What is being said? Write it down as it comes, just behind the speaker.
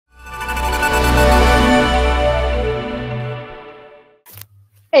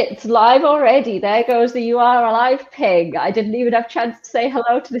It's live already. There goes the "You Are Alive" ping. I didn't even have a chance to say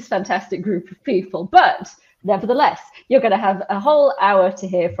hello to this fantastic group of people, but nevertheless, you're going to have a whole hour to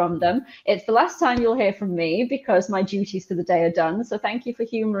hear from them. It's the last time you'll hear from me because my duties for the day are done. So thank you for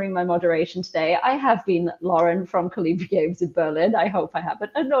humoring my moderation today. I have been Lauren from Colibri Games in Berlin. I hope I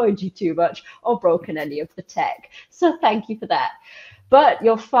haven't annoyed you too much or broken any of the tech. So thank you for that. But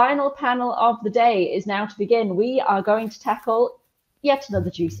your final panel of the day is now to begin. We are going to tackle yet another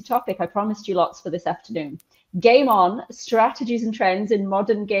juicy topic. I promised you lots for this afternoon. Game On, strategies and trends in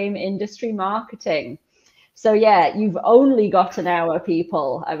modern game industry marketing. So yeah, you've only got an hour,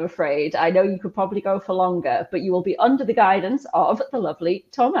 people, I'm afraid. I know you could probably go for longer, but you will be under the guidance of the lovely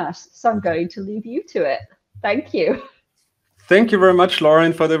Thomas. So I'm going to leave you to it. Thank you. Thank you very much,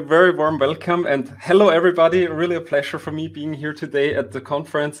 Lauren, for the very warm welcome. And hello, everybody. Really a pleasure for me being here today at the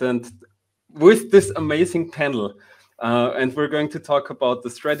conference and with this amazing panel. And we're going to talk about the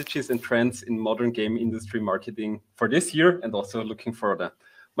strategies and trends in modern game industry marketing for this year and also looking further.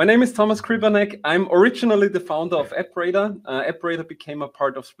 My name is Thomas Kriebernegg. I'm originally the founder of AppRadar. AppRadar became a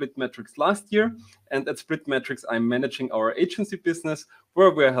part of Splitmetrics last year. And at Splitmetrics, I'm managing our agency business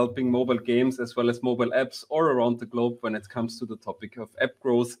where we're helping mobile games as well as mobile apps all around the globe when it comes to the topic of app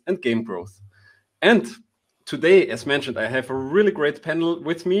growth and game growth. And today, as mentioned, I have a really great panel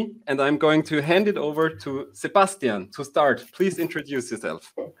with me, and I'm going to hand it over to Sebastian to start. Please introduce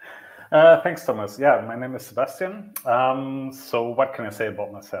yourself. Thanks, Thomas. Yeah, my name is Sebastian. So what can I say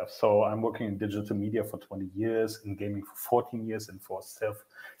about myself? So I'm working in digital media for 20 years, in gaming for 14 years, and for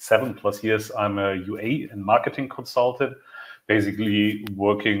 7+ years, I'm a UA and marketing consultant, basically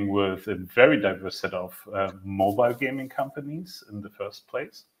working with a very diverse set of mobile gaming companies in the first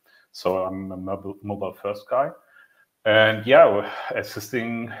place. So I'm a mobile first guy. And yeah,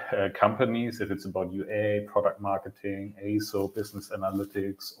 assisting companies if it's about UA, product marketing, ASO, business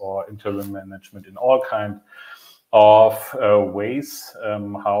analytics, or interim management in all kinds of ways,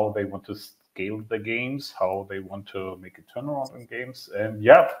 how they want to scale the games, how they want to make a turnaround in games. And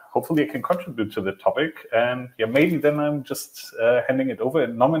yeah, hopefully I can contribute to the topic. And yeah, maybe then I'm just handing it over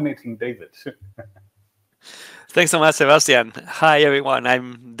and nominating David. Thanks so much, Sebastian. Hi, everyone.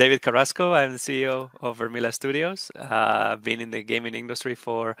 I'm David Carrasco. I'm the CEO of Vermila Studios. I've been in the gaming industry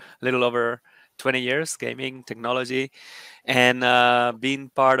for a little over 20 years, gaming, technology, and being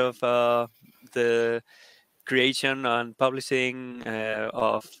part of the creation and publishing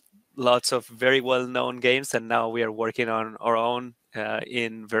of lots of very well-known games. And now we are working on our own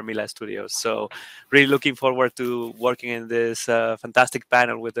in Vermila Studios. So really looking forward to working in this fantastic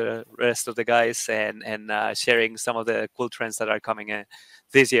panel with the rest of the guys and sharing some of the cool trends that are coming in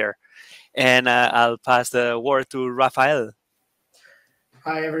this year. And I'll pass the word to Rafael.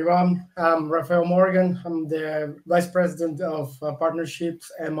 Hi, everyone. I'm Rafael Morgan. I'm the Vice President of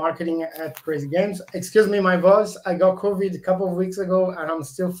Partnerships and Marketing at Crazy Games. Excuse me, my voice. I got COVID a couple of weeks ago, and I'm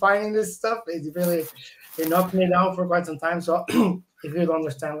still fighting this stuff. It knocked me down for quite some time. So if you don't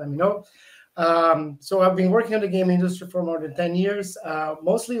understand, let me know. So I've been working in the game industry for more than 10 years,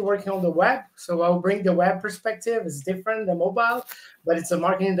 mostly working on the web. So I'll bring the web perspective. It's different than mobile, but it's a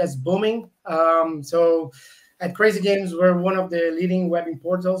marketing that's booming. So at Crazy Games, we're one of the leading webbing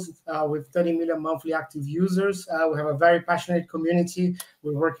portals with 30 million monthly active users. We have a very passionate community.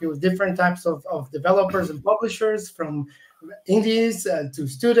 We're working with different types of developers and publishers, from indies to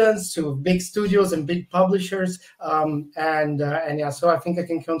students to big studios and big publishers. And yeah, so I think I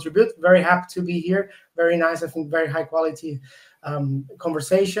can contribute. Very happy to be here. Very nice, I think, very high quality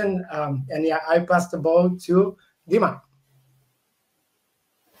conversation. And yeah, I pass the ball to Dima.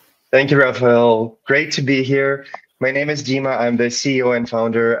 Thank you, Rafael. Great to be here. My name is Dima. I'm the CEO and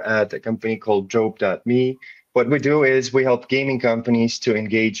founder at a company called Job.me. What we do is we help gaming companies to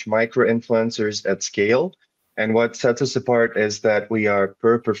engage micro-influencers at scale. And what sets us apart is that we are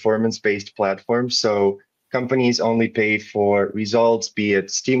per performance-based platform. So companies only pay for results, be it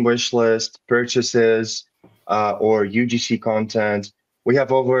Steam wishlist, purchases, or UGC content. We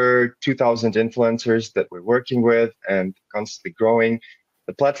have over 2,000 influencers that we're working with and constantly growing.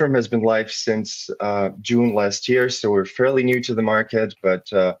 The platform has been live since June last year, so we're fairly new to the market, but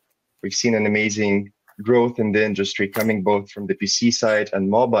we've seen an amazing growth in the industry coming both from the PC side and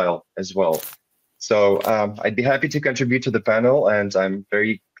mobile as well. So I'd be happy to contribute to the panel, and I'm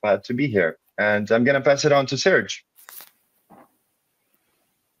very glad to be here. And I'm going to pass it on to Serge.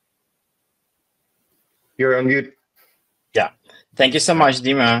 You're on mute. Yeah, thank you so much,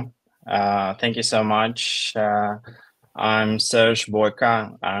 Dima. Thank you so much. I'm Serge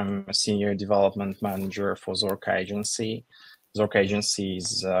Boika. I'm a senior development manager for Zorka Agency. Zork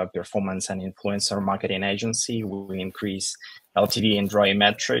Agency's performance and influencer marketing agency. We increase LTV and ROI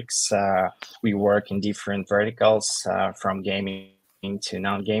metrics. We work in different verticals from gaming to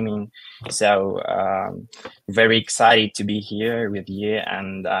non-gaming. So very excited to be here with you,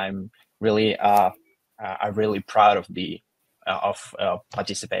 and I'm really proud of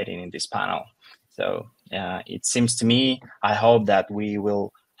participating in this panel. So it seems to me, I hope that we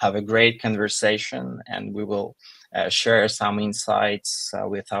will have a great conversation, and we will share some insights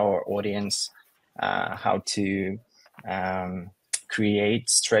with our audience, how to create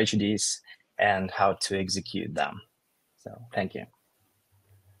strategies and how to execute them. So thank you.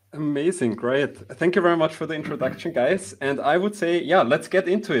 Amazing, great. Thank you very much for the introduction, guys. And I would say, yeah, let's get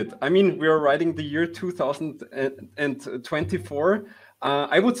into it. I mean, we are writing the year 2024.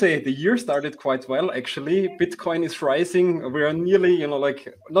 I would say the year started quite well, actually. Bitcoin is rising. We are nearly, like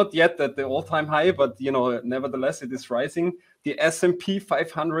not yet at the all-time high, but, nevertheless, it is rising. The S&P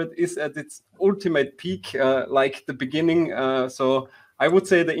 500 is at its ultimate peak, like the beginning. So I would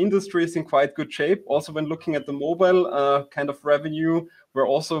say the industry is in quite good shape. Also, when looking at the mobile kind of revenue, we're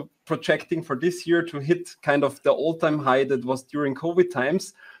also projecting for this year to hit kind of the all-time high that was during COVID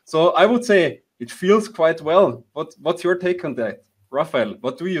times. So I would say it feels quite well. What's your take on that? Rafael,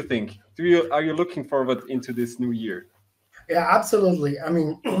 what do you think? Are you looking forward into this new year? Yeah, absolutely. I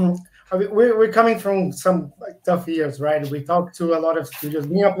mean, we're coming from some tough years, right? We talk to a lot of studios.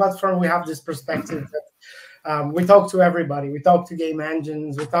 Being a platform, we have this perspective that we talk to everybody. We talk to game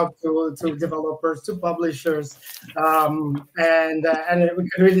engines. We talk to developers, to publishers, and we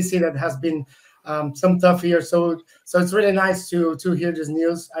can really see that has been some tough years. So it's really nice to hear this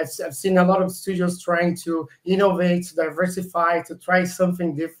news. I've seen a lot of studios trying to innovate, to diversify, to try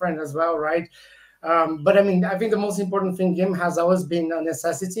something different as well, right? But I mean, I think the most important thing, game has always been a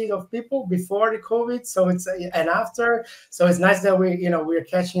necessity of people before the COVID. So and after. So it's nice that we're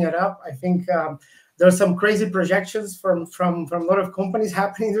catching it up. I think. There's some crazy projections from a lot of companies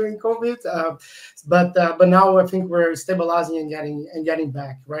happening during COVID, but now I think we're stabilizing and getting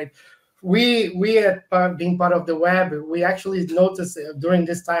back, right? We being part of the web, we actually noticed during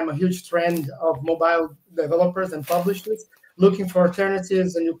this time a huge trend of mobile developers and publishers looking for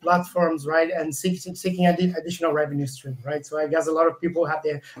alternatives and new platforms, right? And seeking additional revenue stream, right? So I guess a lot of people have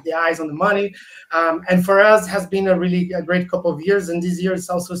their eyes on the money. And for us, has been a great couple of years. And this year is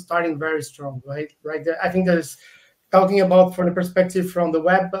also starting very strong, right? I think there's, talking about from the perspective from the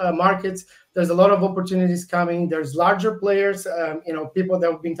web markets, there's a lot of opportunities coming. There's larger players, people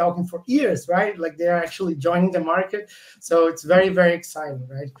that have been talking for years, right? Like they're actually joining the market. So it's very, very exciting,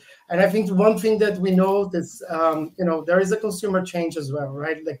 right? And I think one thing that we know is, there is a consumer change as well,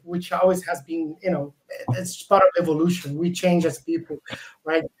 right? Like which always has been, it's part of evolution. We change as people,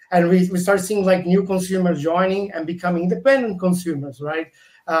 right? And we start seeing like new consumers joining and becoming independent consumers, right?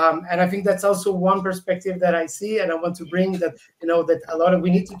 And I think that's also one perspective that I see, and I want to bring that, that we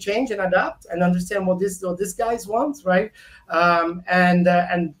need to change and adapt and understand what this guys want, right? And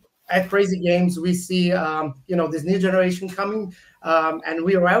at Crazy Games, we see, this new generation coming, and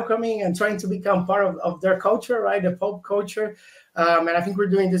we are welcoming and trying to become part of their culture, right? The pop culture. And I think we're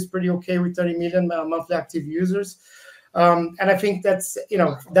doing this pretty okay with 30 million monthly active users. And I think that's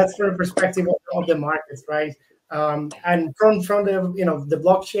from the perspective of the market, right? And from the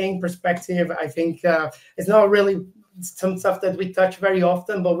blockchain perspective, I think it's not really some stuff that we touch very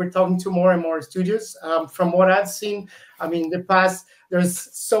often, but we're talking to more and more studios. From what I've seen, I mean, in the past,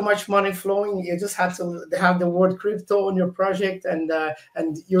 there's so much money flowing. You just have to have the word crypto on your project, and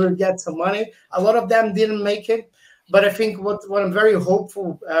you will get some money. A lot of them didn't make it. But I think what I'm very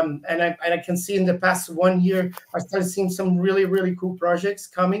hopeful, and I can see in the past 1 year, I started seeing some really, really cool projects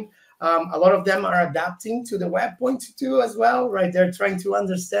coming. A lot of them are adapting to the Web 2.2 as well, right? They're trying to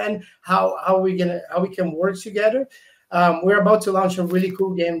understand how we can work together. We're about to launch a really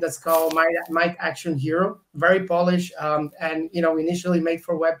cool game that's called Might Action Hero, very polished, and initially made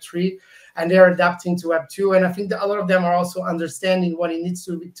for Web 3, and they're adapting to Web 2. And I think that a lot of them are also understanding what it needs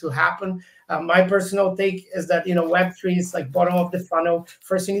to happen. My personal take is that Web 3 is like bottom of the funnel.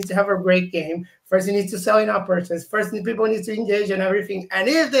 First, you need to have a great game. First, you need to sell in our purchase. First, people need to engage in everything. And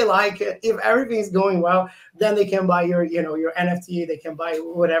if they like it, if everything is going well, then they can buy your NFT. They can buy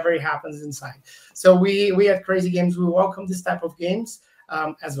whatever happens inside. So we at Crazy Games, we welcome this type of games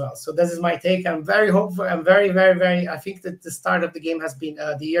as well. So this is my take. I'm very hopeful. I'm very, very, very. I think that the start of the game has been,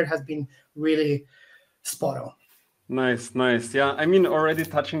 the year has been really spot on. Nice. Yeah, I mean, already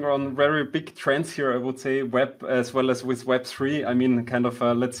touching on very big trends here, I would say web as well as with Web 3. I mean, kind of,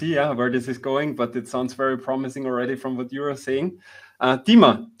 let's see where this is going, but it sounds very promising already from what you were saying.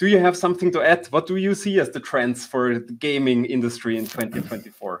 Dima, do you have something to add? What do you see as the trends for the gaming industry in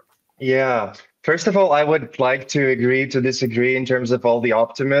 2024? Yeah. First of all, I would like to agree to disagree in terms of all the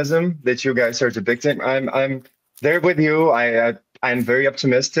optimism that you guys are depicting. I'm there with you. I'm very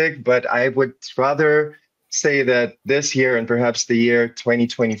optimistic, but I would rather say that this year and perhaps the year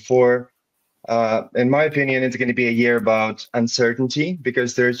 2024, in my opinion, it's going to be a year about uncertainty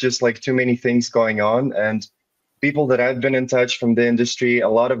because there's just like too many things going on. And people that I've been in touch from the industry, a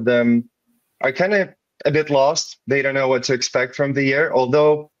lot of them are kind of a bit lost. They don't know what to expect from the year,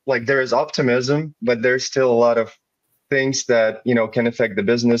 although like there is optimism, but there's still a lot of things that, you know, can affect the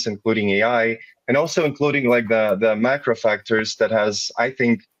business, including AI, and also including like the macro factors that I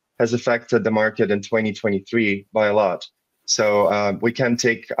think has affected the market in 2023 by a lot. So we can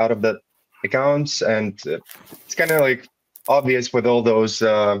take out of that accounts, and it's kind of like obvious with all those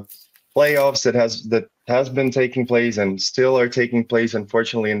playoffs that has been taking place and still are taking place,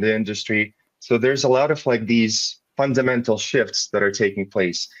 unfortunately, in the industry. So there's a lot of like these fundamental shifts that are taking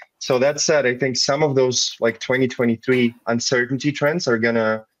place. So that said, I think some of those like 2023 uncertainty trends are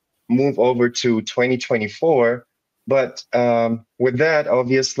gonna move over to 2024. But with that,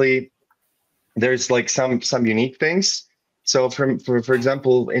 obviously, there's like some unique things. So for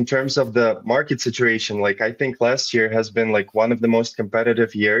example, in terms of the market situation, like I think last year has been like one of the most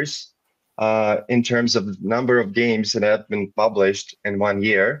competitive years in terms of the number of games that have been published in 1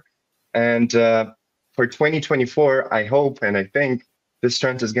 year. And for 2024, I hope and I think this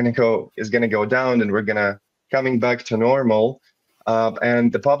trend is gonna go down, and we're gonna coming back to normal.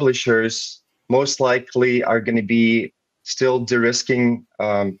 And the publishers most likely are gonna be still de-risking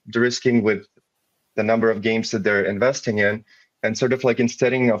with the number of games that they're investing in, and sort of like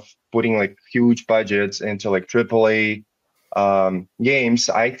instead of putting like huge budgets into like AAA games,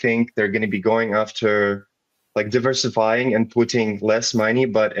 I think they're going to be going after like diversifying and putting less money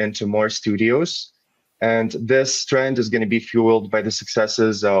but into more studios. And this trend is going to be fueled by the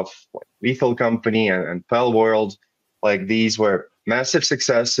successes of like Lethal Company and Pal World. Like these were massive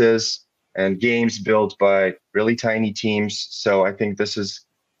successes and games built by really tiny teams. So I think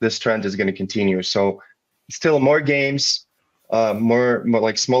this trend is going to continue. So still more games, more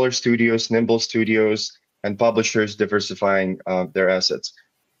like smaller studios, nimble studios, and publishers diversifying their assets.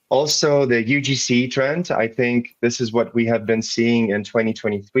 Also, the UGC trend, I think this is what we have been seeing in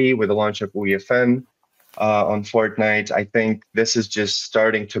 2023 with the launch of UEFN on Fortnite. I think this is just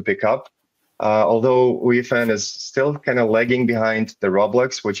starting to pick up. Although UEFN is still kind of lagging behind the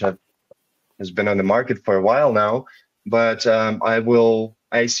Roblox, which has been on the market for a while now. But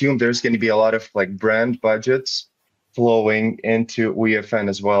I assume there's going to be a lot of like brand budgets flowing into UEFN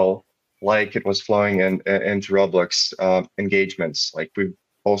as well, like it was flowing into Roblox engagements. Like we've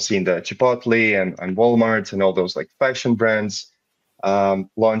all seen the Chipotle and Walmart and all those like fashion brands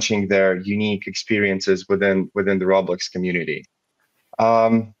launching their unique experiences within the Roblox community.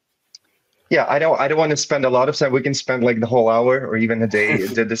 Yeah, I don't want to spend a lot of time. We can spend like the whole hour or even a day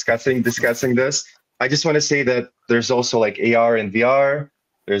discussing this. I just want to say that there's also like AR and VR.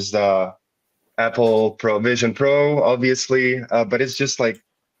 There's the Apple Vision Pro, obviously, but it's just like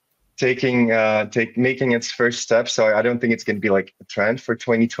making its first step. So I don't think it's going to be like a trend for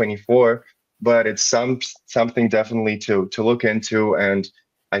 2024, but it's something definitely to look into. And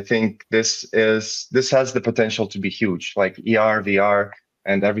I think this has the potential to be huge, like ER, VR,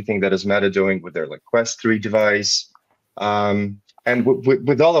 and everything that is Meta doing with their like Quest 3 device. And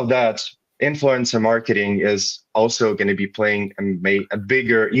with all of that, influencer marketing is also going to be playing a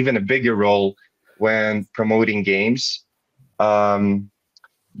bigger role when promoting games,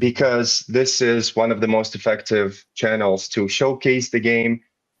 because this is one of the most effective channels to showcase the game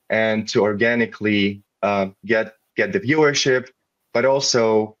and to organically get the viewership, but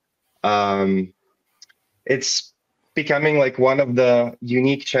also it's becoming like one of the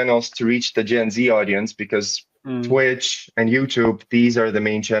unique channels to reach the Gen Z audience, because Twitch and YouTube, these are the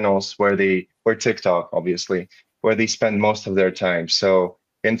main channels or TikTok, obviously, where they spend most of their time. So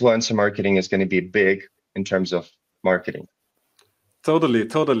influencer marketing is going to be big in terms of marketing. Totally,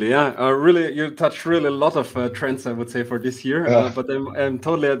 yeah. Really, you touched really a lot of trends, I would say, for this year. But I'm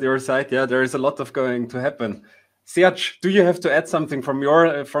totally at your side. Yeah, there is a lot of going to happen. Serge, do you have to add something from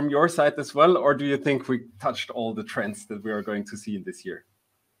your side as well, or do you think we touched all the trends that we are going to see in this year?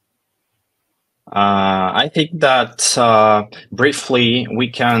 I think that briefly we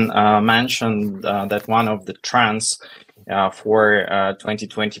can mention that one of the trends for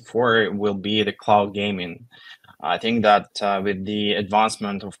 2024 will be the cloud gaming. I think that with the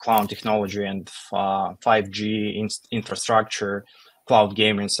advancement of cloud technology and 5G infrastructure, cloud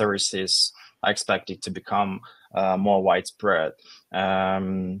gaming services are expected to become more widespread.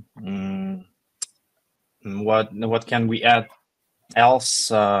 What can we add else?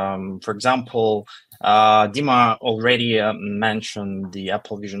 For example, Dima already mentioned the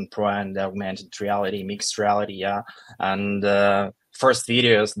Apple Vision Pro and the augmented reality, mixed reality, yeah. And first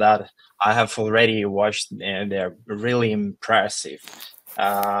videos that I have already watched, they're really impressive.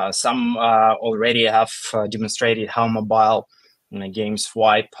 Some already have demonstrated how mobile games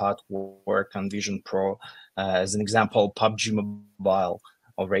swipe at work on Vision Pro. As an example, PUBG Mobile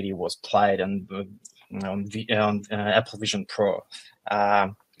already was played on Apple Vision Pro.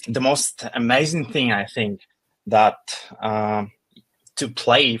 The most amazing thing, I think, that to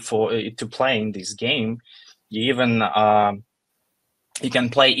play in this game, you can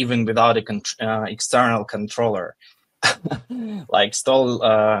play even without a external controller. like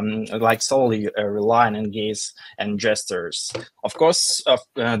solely relying on gaze and gestures. Of course,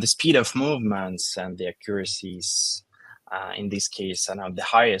 the speed of movements and the accuracies in this case are not the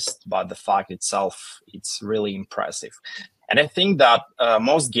highest, but the fact itself, it's really impressive. And I think that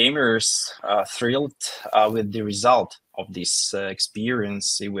most gamers are thrilled with the result of this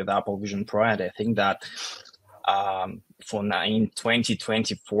experience with Apple Vision Pro. And I think that in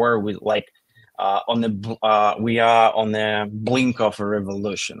 2024, we are on the blink of a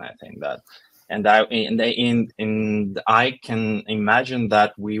revolution. I think that, and I can imagine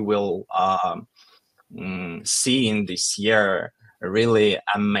that we will see in this year really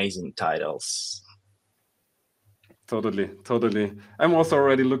amazing titles. Totally. I'm also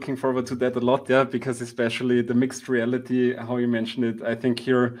already looking forward to that a lot, yeah, because especially the mixed reality, how you mentioned it, I think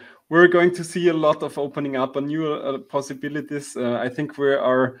here we're going to see a lot of opening up on new possibilities. I think we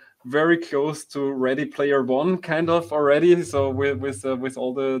are very close to Ready Player One kind of already. So with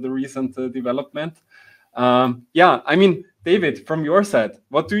all the recent development. Yeah, I mean, David, from your side,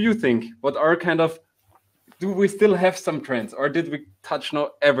 what do you think? What are do we still have some trends, or did we touch now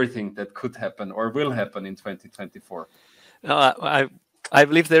everything that could happen or will happen in 2024? No, I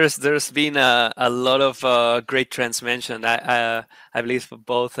believe there's been a lot of great trends mentioned. I believe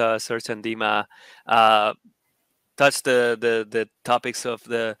both Serge and Dima touched the topics of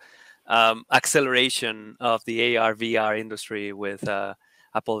the acceleration of the AR VR industry with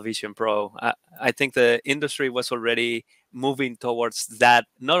Apple Vision Pro. I think the industry was already moving towards that,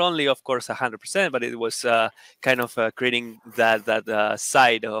 not only of course 100%, but it was kind of creating that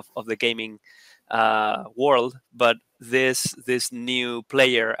side of the gaming world. But this new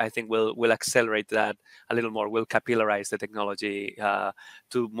player, I think, will accelerate that a little more, will capillarize the technology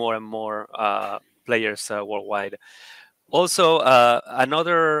to more and more players worldwide. Also,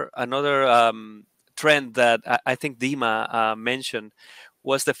 another trend that I think Dima mentioned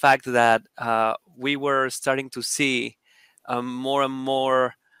was the fact that we were starting to see more and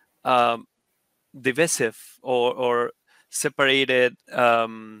more divisive or separated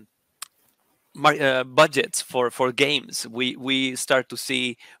budgets for games. We start to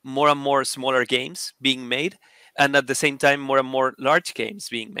see more and more smaller games being made, and at the same time more and more large games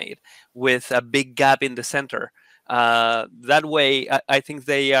being made with a big gap in the center. That way, I think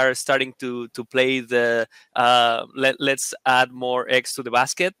they are starting to play the let's add more eggs to the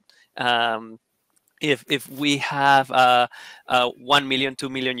basket. If we have 1 million, 2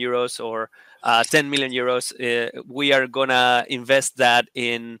 million euros, or 10 million euros, we are gonna invest that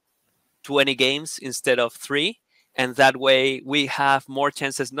in 20 games instead of 3, and that way we have more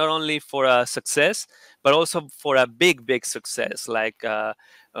chances not only for a success but also for a big success, like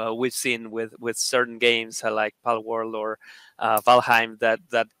we've seen with certain games like Palworld or Valheim,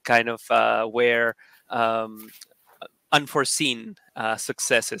 that kind of were unforeseen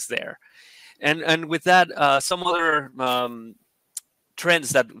successes there. And with that, some other trends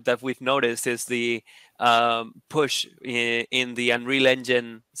that we've noticed is the push in the Unreal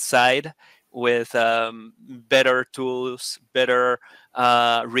Engine side, with better tools, better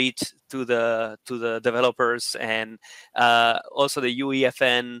reach to the developers, and also the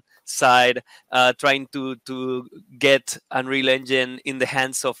UEFN side, trying to get Unreal Engine in the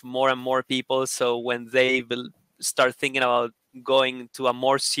hands of more and more people. So when they will start thinking about going to a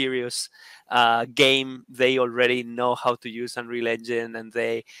more serious game, they already know how to use Unreal Engine, and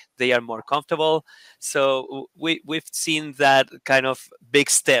they are more comfortable. So we've seen that kind of big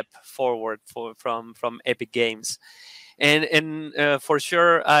step forward from Epic Games, and for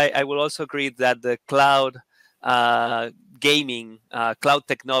sure I will also agree that the cloud gaming, cloud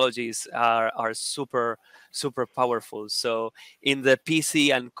technologies are super powerful. So in the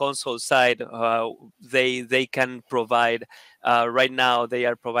PC and console side, they can provide, right now they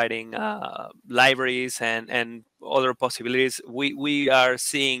are providing libraries and other possibilities. We are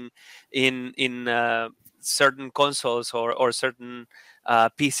seeing in certain consoles or certain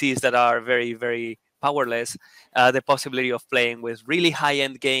PCs that are very, very powerless, the possibility of playing with really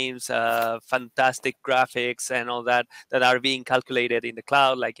high-end games, fantastic graphics and all that are being calculated in the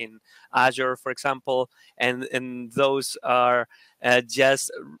cloud, like in Azure, for example, and those are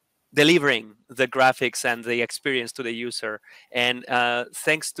just delivering the graphics and the experience to the user. And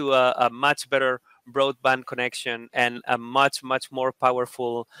thanks to a much better broadband connection and a much more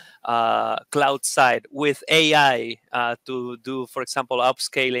powerful cloud side with AI to do, for example,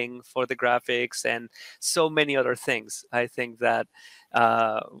 upscaling for the graphics and so many other things, I think that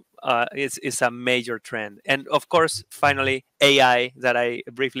is a major trend. And of course, finally, AI that I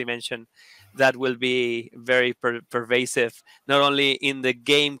briefly mentioned, that will be very pervasive, not only in the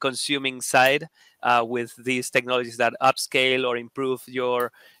game consuming side with these technologies that upscale or improve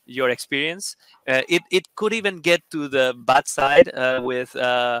your experience. It could even get to the bad side with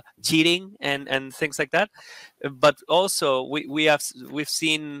cheating and things like that. But also we've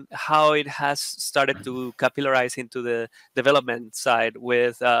seen how it has started to capillarize into the development side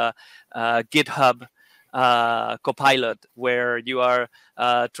with GitHub Copilot, where you are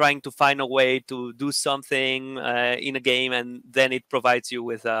trying to find a way to do something in a game, and then it provides you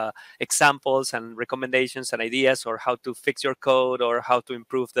with examples and recommendations and ideas, or how to fix your code, or how to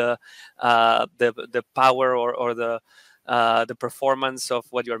improve the power or the performance of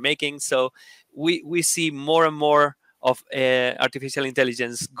what you're making. So we see more and more of artificial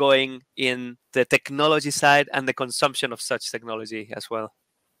intelligence going in the technology side and the consumption of such technology as well.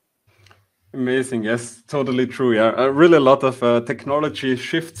 Amazing. Yes, totally true. Yeah, really a lot of technology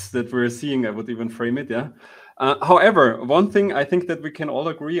shifts that we're seeing. I would even frame it. Yeah. However, one thing I think that we can all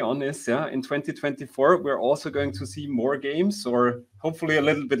agree on is, in 2024, we're also going to see more games, or hopefully a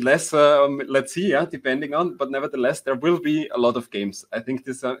little bit less. Let's see, depending on. But nevertheless, there will be a lot of games. I think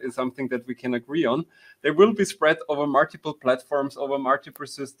this is something that we can agree on. They will be spread over multiple platforms, over multiple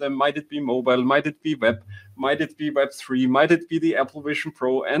systems. Might it be mobile? Might it be web? Might it be Web3? Might it be the Apple Vision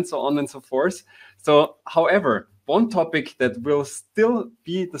Pro? And so on and so forth. So, however, one topic that will still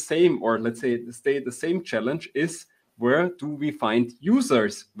be the same, or let's say stay the same challenge, is where do we find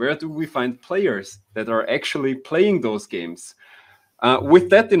users? Where do we find players that are actually playing those games? With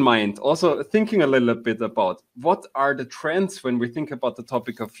that in mind, also thinking a little bit about what are the trends when we think about the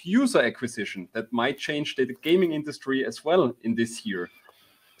topic of user acquisition that might change the gaming industry as well in this year.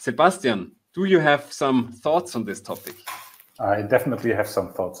 Sebastian, do you have some thoughts on this topic? I definitely have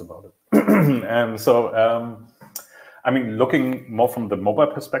some thoughts about it. And so, I mean, looking more from the mobile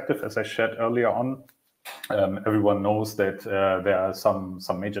perspective, as I shared earlier on, everyone knows that there are some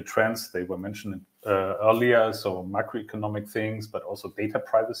major trends. They were mentioned earlier, so macroeconomic things, but also data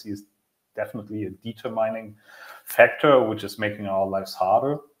privacy is definitely a determining factor, which is making our lives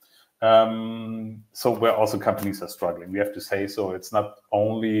harder. So where also companies are struggling, we have to say. So it's not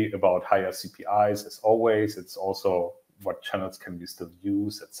only about higher CPIs as always, it's also what channels can we still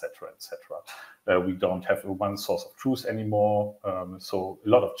use, etc., etc. We don't have one source of truth anymore. So a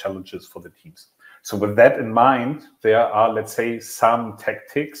lot of challenges for the teams. So with that in mind, there are, let's say, some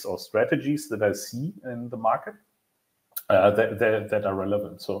tactics or strategies that I see in the market that are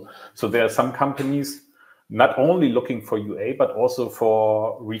relevant. So there are some companies not only looking for UA, but also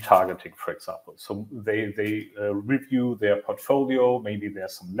for retargeting, for example. So they review their portfolio. Maybe there are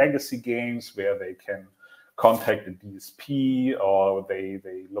some legacy games where they can contact a DSP, or they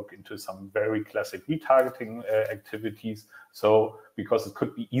look into some very classic retargeting activities. So because it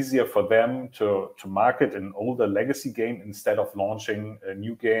could be easier for them to market an older legacy game instead of launching a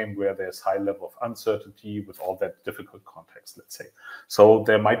new game where there's high level of uncertainty with all that difficult context, let's say. So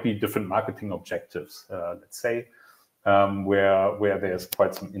there might be different marketing objectives, let's say, where there's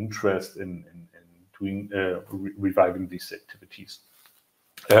quite some interest in doing reviving these activities.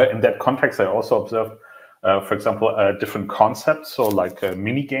 In that context, I also observed, for example, different concepts. So like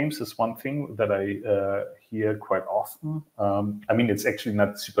mini games is one thing that I hear quite often. I mean, it's actually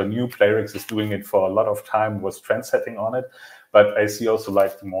not super new. Playrix is doing it for a lot of time, was trend setting on it. But I see also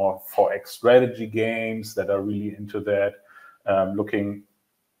like more 4X strategy games that are really into that, looking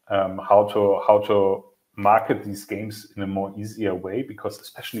how to market these games in a more easier way, because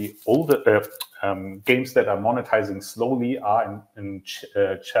especially older games that are monetizing slowly are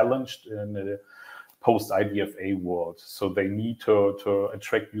challenged in the post-IDFA world. So they need to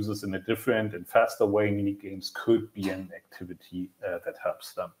attract users in a different and faster way. Mini games could be an activity that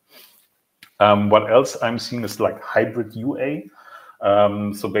helps them. What else I'm seeing is like hybrid UA.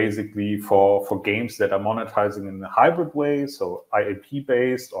 So basically for games that are monetizing in a hybrid way, so IAP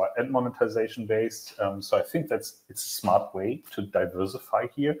based or ad monetization based. So I think it's a smart way to diversify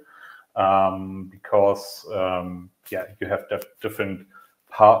here. because yeah, you have different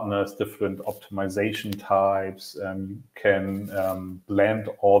partners, different optimization types. You can blend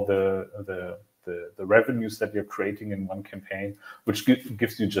all the revenues that you're creating in one campaign, which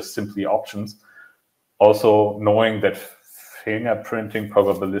gives you just simply options. Also knowing that fingerprinting,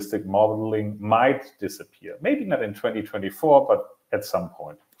 probabilistic modeling might disappear. Maybe not in 2024, but at some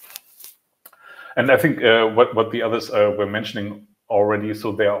point. And I think what the others were mentioning already,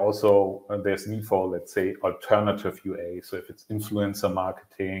 so there are also there's need for, let's say, alternative UA. So if it's influencer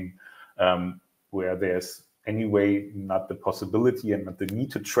marketing, where there's anyway not the possibility and not the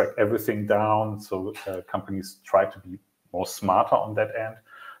need to track everything down, so companies try to be more smarter on that end.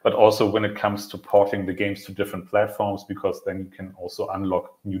 But also when it comes to porting the games to different platforms, because then you can also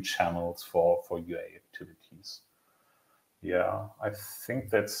unlock new channels for UA activities. Yeah, I think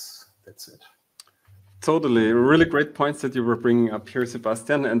that's it. Totally, really great points that you were bringing up here,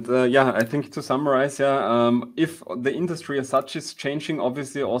 Sebastian. And yeah, I think to summarize, yeah, if the industry as such is changing,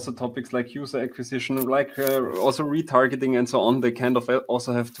 obviously also topics like user acquisition, like also retargeting and so on, they kind of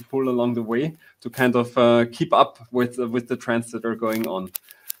also have to pull along the way to kind of keep up with the trends that are going on.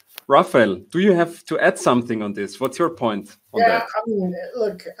 Rafael, do you have to add something on this? What's your point on that? I mean,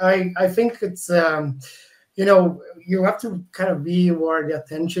 look, I think it's, you know, you have to kind of be where the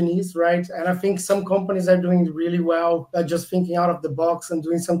attention is, right? And I think some companies are doing really well, just thinking out of the box and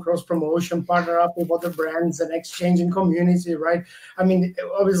doing some cross promotion, partner up with other brands and exchanging community, right? I mean,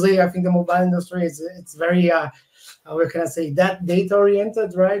 obviously, I think the mobile industry it's very what can I say, that data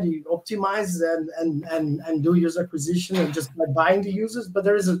oriented, right? You optimize and do user acquisition and just by buying the users, but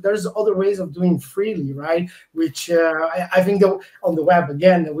there's other ways of doing freely, right? Which I think that on the web,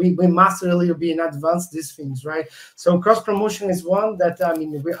 again, we masterly be in advance these things, right? So cross promotion is one that, I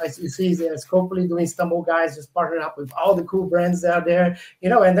mean, as you see, Scopely doing Stumble Guys, just partnered up with all the cool brands that are there, you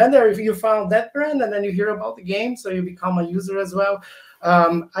know, and then if you found that brand and then you hear about the game, so you become a user as well.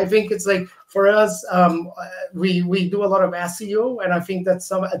 I think it's like for us, we do a lot of SEO, and I think that's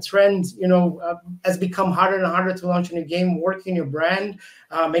a trend, you know, has become harder and harder to launch a new game, work in your brand,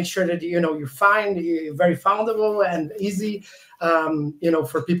 make sure that, you know, you're very foundable and easy, you know,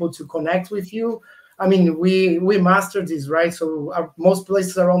 for people to connect with you. I mean, we mastered this, right? So most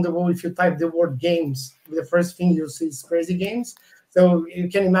places around the world, if you type the word games, the first thing you'll see is Crazy Games. So you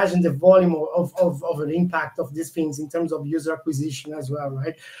can imagine the volume of an impact of these things in terms of user acquisition as well,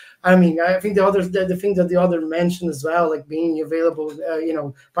 right? I mean, I think the thing that the other mentioned as well, like being available, you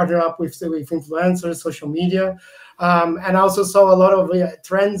know, partner up with influencers, social media. And I also saw a lot of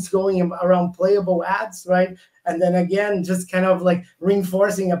trends going around playable ads, right? And then again, just kind of like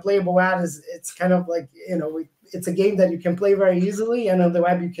reinforcing a playable ad it's kind of like, you know, it's a game that you can play very easily, and on the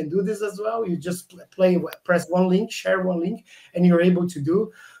web you can do this as well. You just press one link, share one link, and you're able to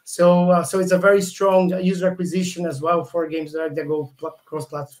do so. So it's a very strong user acquisition as well for games that go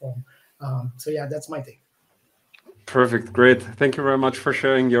cross-platform. So yeah, that's my take. Perfect, great. Thank you very much for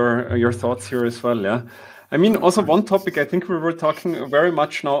sharing your thoughts here as well. Yeah. I mean, also one topic, I think we were talking very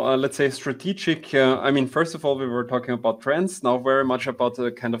much now, let's say strategic. I mean, first of all, we were talking about trends, now very much about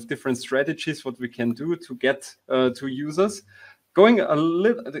the kind of different strategies, what we can do to get to users. Going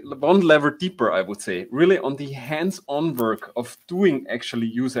one level deeper, I would say, really on the hands-on work of doing actually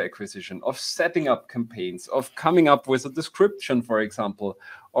user acquisition, of setting up campaigns, of coming up with a description, for example,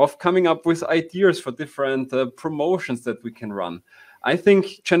 of coming up with ideas for different promotions that we can run. I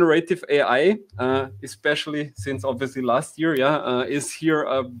think generative AI, especially since obviously last year, is here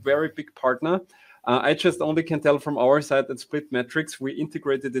a very big partner. I just only can tell from our side at Split Metrics, we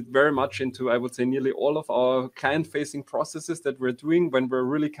integrated it very much into, I would say, nearly all of our client-facing processes that we're doing when we're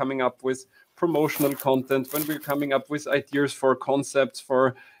really coming up with promotional content, when we're coming up with ideas for concepts,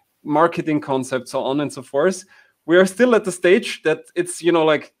 for marketing concepts, so on and so forth. We are still at the stage that it's, you know,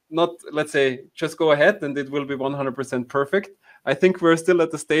 like not, let's say, just go ahead and it will be 100% perfect. I think we're still at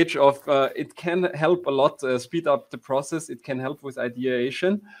the stage of it can help a lot speed up the process. It can help with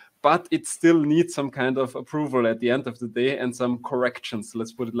ideation, but it still needs some kind of approval at the end of the day and some corrections,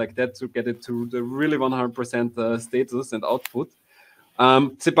 let's put it like that, to get it to the really 100% status and output.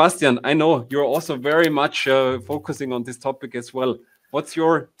 Sebastian, I know you're also very much focusing on this topic as well. What's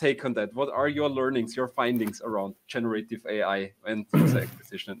your take on that? What are your learnings, your findings around generative AI and user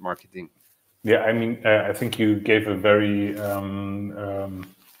acquisition and marketing? Yeah, I mean, I think you gave a very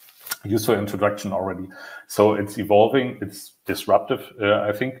useful introduction already. So it's evolving, it's disruptive.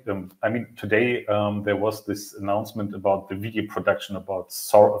 I think, I mean, today there was this announcement about the video production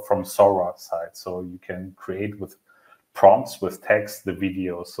from Sora side. So you can create with prompts, with text, the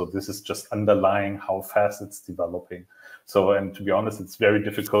video. So this is just underlying how fast it's developing. So, and to be honest, it's very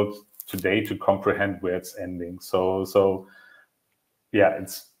difficult today to comprehend where it's ending. So yeah,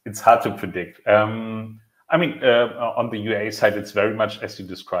 it's hard to predict. I mean, on the UA side, it's very much as you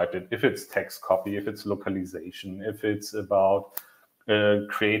described it. If it's text copy, if it's localization, if it's about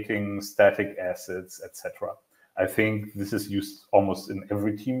creating static assets, etc. I think this is used almost in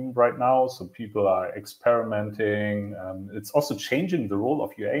every team right now. So people are experimenting. It's also changing the role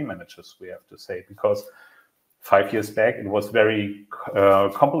of UA managers, we have to say, because 5 years back, it was very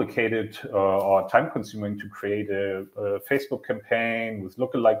complicated or time-consuming to create a Facebook campaign with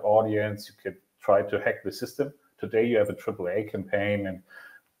lookalike audience. You could try to hack the system. Today, you have a AAA campaign, and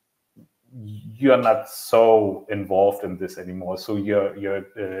you are not so involved in this anymore. So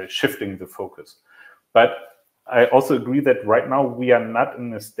you're shifting the focus. But I also agree that right now we are not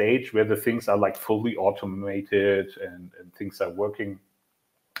in a stage where the things are like fully automated and things are working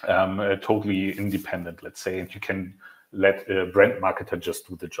totally independent, let's say, and you can let a brand marketer just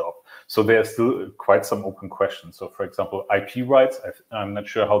do the job. So there's still quite some open questions. So for example, IP rights, I'm not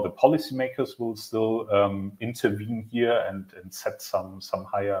sure how the policymakers will still intervene here and set some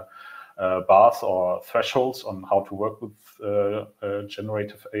higher bars or thresholds on how to work with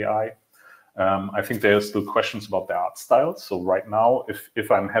generative AI. I think there are still questions about the art style. So right now,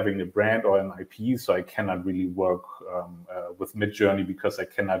 if I'm having a brand or an IP, so I cannot really work with Midjourney because I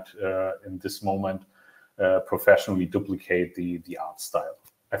cannot, in this moment, professionally duplicate the art style.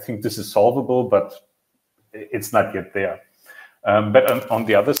 I think this is solvable, but it's not yet there. But on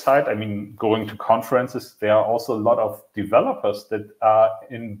the other side, I mean, going to conferences, there are also a lot of developers that are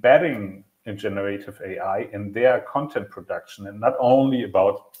embedding in generative AI in their content production, and not only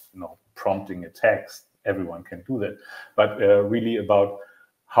about prompting a text, everyone can do that, but really about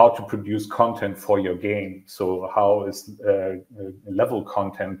how to produce content for your game. So how is level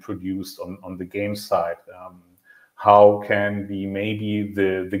content produced on the game side? How can maybe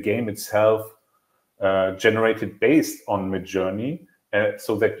the game itself generated based on Midjourney,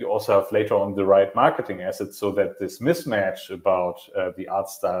 so that you also have later on the right marketing assets, so that this mismatch about the art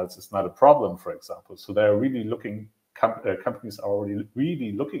styles is not a problem, for example. So they're really looking, companies are already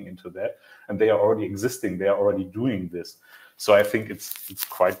really looking into that, and they are already existing, they are already doing this. So I think it's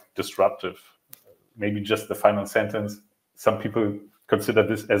quite disruptive. Maybe just the final sentence, some people consider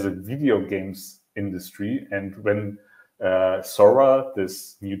this as a video games industry, and when Sora,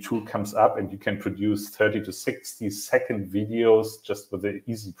 this new tool, comes up and you can produce 30 to 60 second videos just with an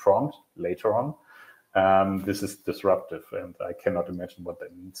easy prompt later on, this is disruptive, and I cannot imagine what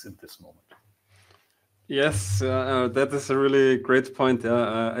that means in this moment. Yes, that is a really great point.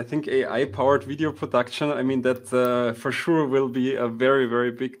 I think AI-powered video production, I mean, that for sure will be a very,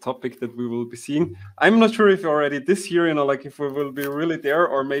 very big topic that we will be seeing. I'm not sure if already this year, like if we will be really there,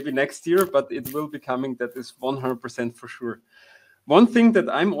 or maybe next year, but it will be coming. That is 100% for sure. One thing that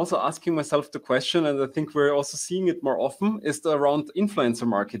I'm also asking myself the question, and I think we're also seeing it more often, is around influencer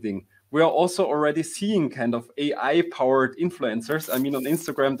marketing. We are also already seeing kind of AI-powered influencers. I mean, on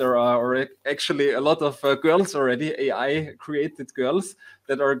Instagram, there are actually a lot of girls already, AI-created girls,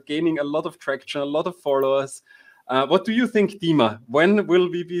 that are gaining a lot of traction, a lot of followers. What do you think, Dima? When will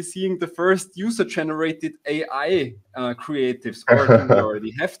we be seeing the first user-generated AI creatives, or do we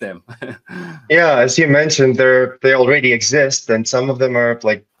already have them? Yeah, as you mentioned, they already exist, and some of them are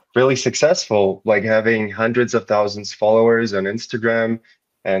like really successful, like having hundreds of thousands of followers on Instagram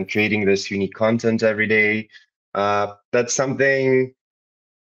and creating this unique content every day. That's something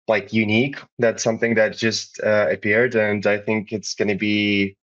like unique. That's something that just appeared, and I think it's going to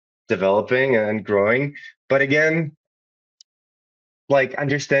be developing and growing. But again, like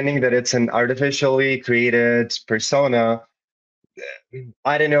understanding that it's an artificially created persona,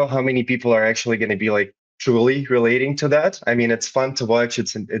 I don't know how many people are actually going to be like truly relating to that. I mean, it's fun to watch.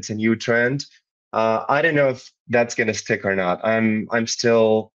 It's a new trend. I don't know if that's going to stick or not. I'm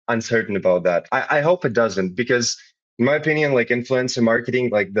still uncertain about that. I hope it doesn't, because in my opinion, like influencer marketing,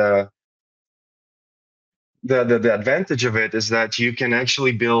 like the advantage of it is that you can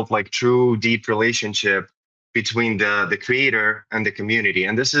actually build like true deep relationship between the creator and the community.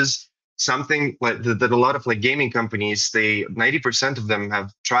 And this is something like that a lot of like gaming companies, 90% of them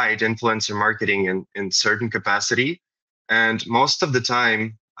have tried influencer marketing in certain capacity. And most of the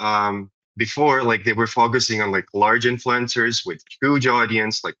time, before, like they were focusing on like large influencers with huge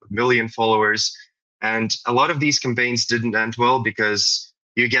audience, like a million followers. And a lot of these campaigns didn't end well because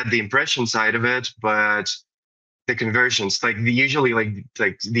you get the impression side of it, but the conversions, like usually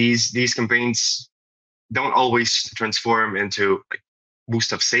like these campaigns don't always transform into like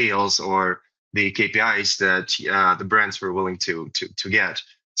boost of sales or the KPIs that the brands were willing to get.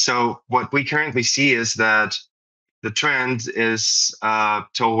 So what we currently see is that the trend is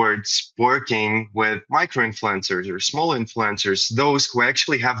towards working with micro influencers or small influencers, those who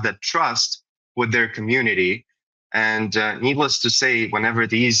actually have that trust with their community. And needless to say, whenever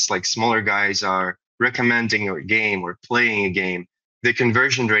these like smaller guys are recommending a game or playing a game, the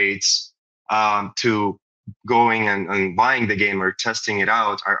conversion rates to going and buying the game or testing it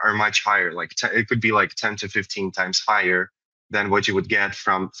out are much higher. Like it could be like 10 to 15 times higher than what you would get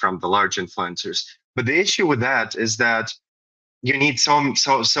from the large influencers. But the issue with that is that you need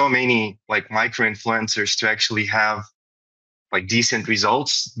so many like micro influencers to actually have like decent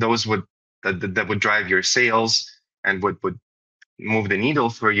results. Those would that would drive your sales and would move the needle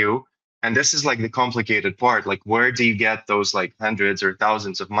for you. And this is like the complicated part. Like, where do you get those like hundreds or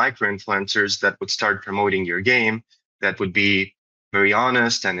thousands of micro influencers that would start promoting your game, that would be very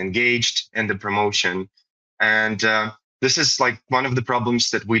honest and engaged in the promotion? And this is like one of the problems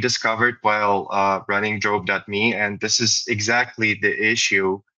that we discovered while running Drobe.me. And this is exactly the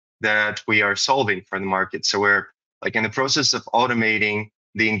issue that we are solving for the market. So we're like in the process of automating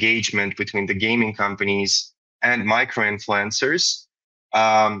the engagement between the gaming companies and micro influencers.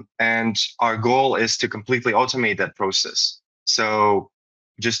 And our goal is to completely automate that process. So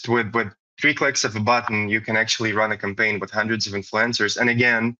just with 3 clicks of a button, you can actually run a campaign with hundreds of influencers. And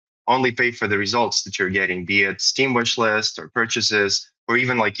again, only pay for the results that you're getting, be it Steam wish list or purchases, or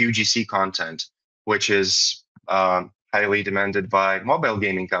even like UGC content, which is highly demanded by mobile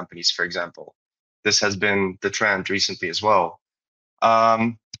gaming companies, for example. This has been the trend recently as well.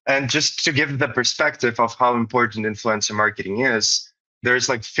 And just to give the perspective of how important influencer marketing is, there's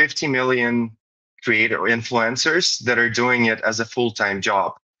like 50 million creator influencers that are doing it as a full-time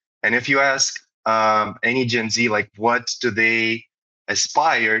job. And if you ask any Gen Z, like, what do they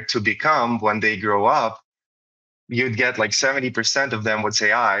aspire to become when they grow up, you'd get like 70% of them would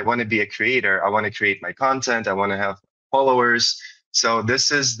say, I want to be a creator. I want to create my content. I want to have followers. So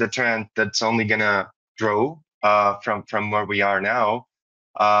this is the trend that's only going to grow from where we are now.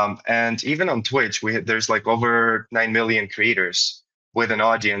 And even on Twitch, there's like over 9 million creators with an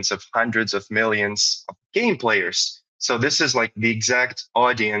audience of hundreds of millions of game players. So this is like the exact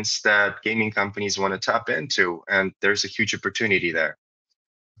audience that gaming companies want to tap into, and there's a huge opportunity there.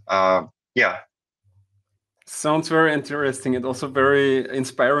 Yeah. Sounds very interesting and also very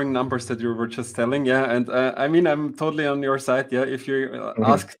inspiring numbers that you were just telling. Yeah, and I mean, I'm totally on your side. Yeah, if you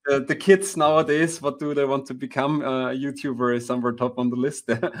ask the kids nowadays, what do they want to become? A YouTuber is somewhere top on the list.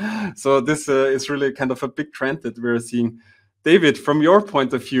 So this is really kind of a big trend that we're seeing. David, from your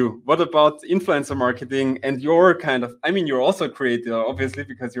point of view, what about influencer marketing and your kind of, I mean, you're also a creator, obviously,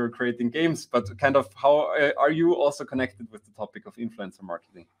 because you're creating games, but kind of how are you also connected with the topic of influencer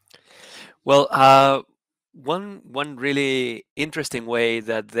marketing? Well, one really interesting way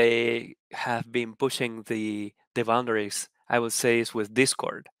that they have been pushing the boundaries, I would say, is with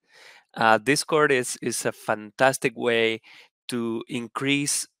Discord. Discord is a fantastic way to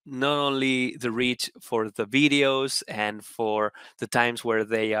increase not only the reach for the videos and for the times where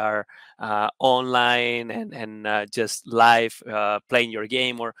they are online and just live playing your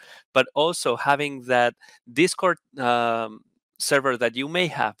game, but also having that Discord server that you may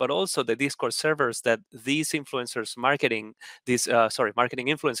have, but also the Discord servers that these influencers marketing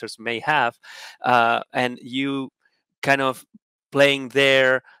influencers may have, and you kind of playing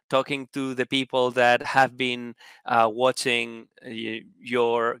there, talking to the people that have been watching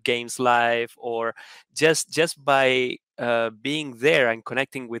your games live, or just by being there and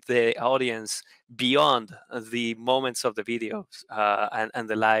connecting with the audience beyond the moments of the videos and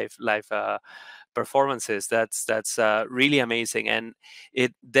the live performances. That's really amazing, and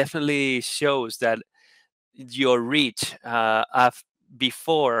it definitely shows that your reach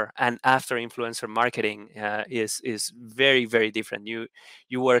before and after influencer marketing is very, very different. You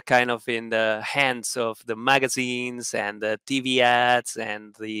were kind of in the hands of the magazines and the TV ads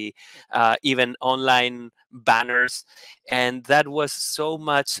and the even online banners, and that was so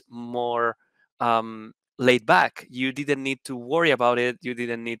much more laid back. You didn't need to worry about it. You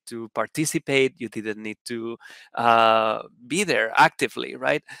didn't need to participate. You didn't need to be there actively,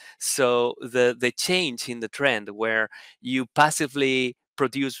 right? So the change in the trend where you passively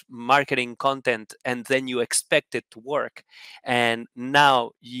produce marketing content and then you expect it to work, and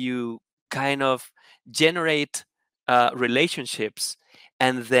now you kind of generate relationships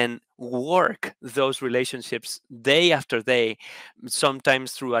and then work those relationships day after day,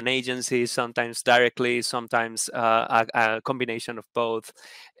 sometimes through an agency, sometimes directly, sometimes a combination of both,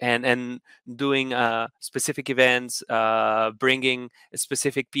 and doing specific events, bringing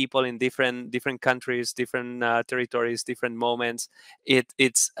specific people in different countries, different territories, different moments.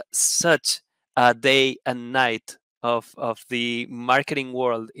 It's such a day and night of the marketing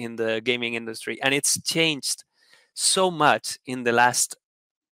world in the gaming industry, and it's changed so much in the last,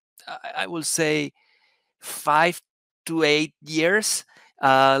 I will say, 5 to 8 years.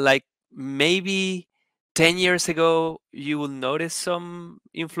 Like maybe 10 years ago, you will notice some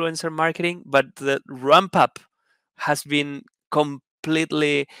influencer marketing, but the ramp up has been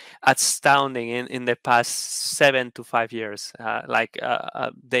completely astounding in the past 7 to 5 years,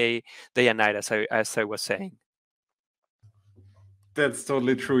 day and night, as I was saying. That's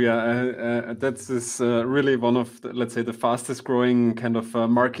totally true. Yeah, that's really one of the, let's say, the fastest growing kind of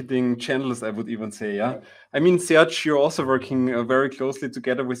marketing channels, I would even say. Yeah, I mean, Serge, you're also working very closely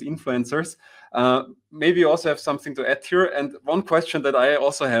together with influencers. Maybe you also have something to add here. And one question that I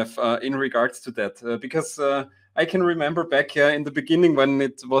also have in regards to that, because I can remember back in the beginning when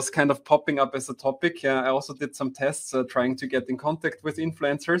it was kind of popping up as a topic. I also did some tests trying to get in contact with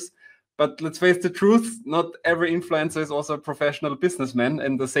influencers. But let's face the truth, not every influencer is also a professional businessman.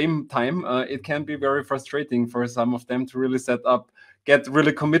 And at the same time, it can be very frustrating for some of them to really get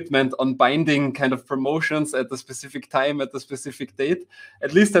really commitment on binding kind of promotions at a specific time, at a specific date.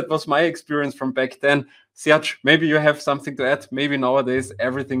 At least that was my experience from back then. Serge, maybe you have something to add. Maybe nowadays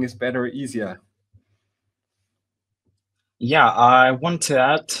everything is better, easier. Yeah, I want to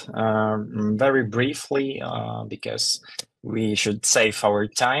add very briefly because we should save our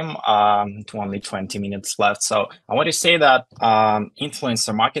time to only 20 minutes left. So I want to say that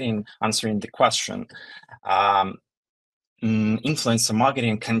influencer marketing, answering the question, influencer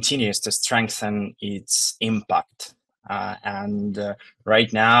marketing continues to strengthen its impact. And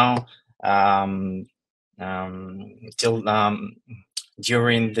right now, till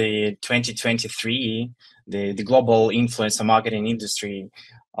during the 2023, the global influencer marketing industry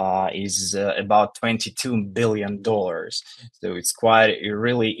is about $22 billion. So it's quite a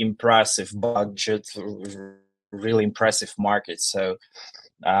really impressive budget, really impressive market. So,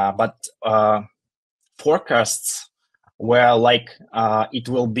 but forecasts were like it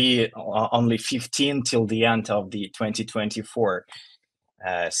will be only 15 till the end of the 2024.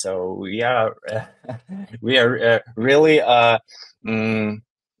 So we are really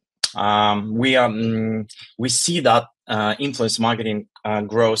we see that influence marketing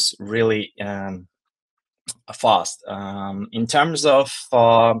grows really fast. In terms of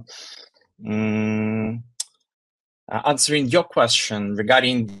answering your question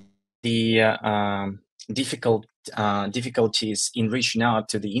regarding the difficulties in reaching out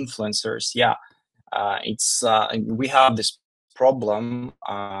to the influencers, yeah, it's we have this problem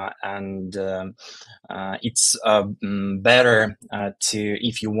and it's better to,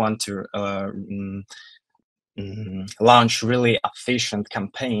 if you want to launch really efficient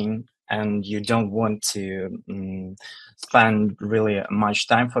campaign and you don't want to spend really much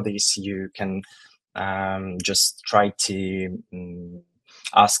time for this, you can just try to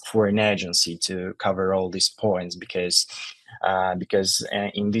ask for an agency to cover all these points, because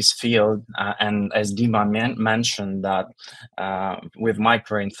in this field, and as Dima mentioned, that with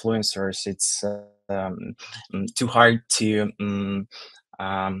micro influencers, it's too hard to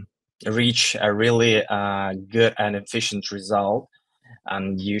reach a really good and efficient result,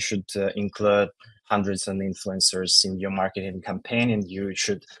 and you should include hundreds of influencers in your marketing campaign, and you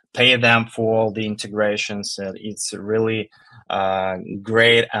should pay them for all the integrations. It's a really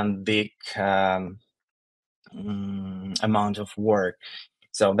great and big amount of work.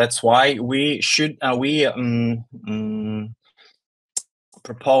 So that's why we should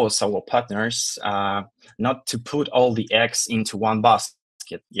propose our partners not to put all the eggs into one basket.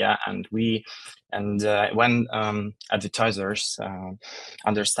 Yeah, and when advertisers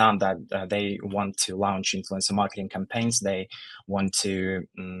understand that they want to launch influencer marketing campaigns, they want to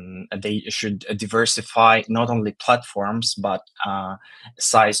they should diversify not only platforms but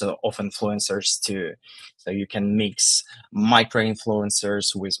size of influencers too. So you can mix micro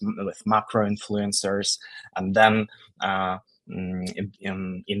influencers with macro influencers, and then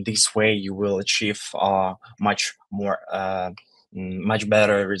in this way you will achieve much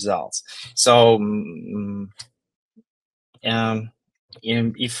better results. So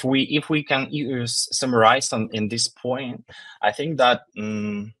if we can summarize in this point, I think that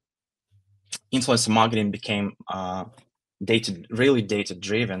influencer marketing became really data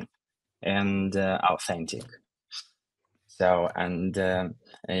driven and authentic. So and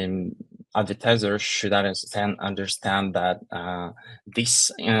advertisers should understand that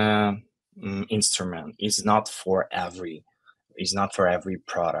this instrument is not for every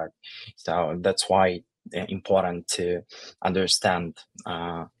product. So that's why it's important to understand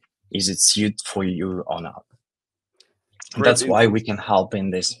is it suited for you or not. Great. That's why we can help in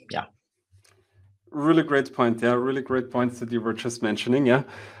this. Yeah. Really great point. Yeah, really great points that you were just mentioning. Yeah.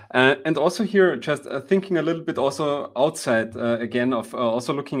 And also here, just thinking a little bit also outside again of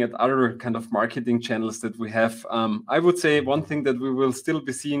also looking at other kind of marketing channels that we have. I would say one thing that we will still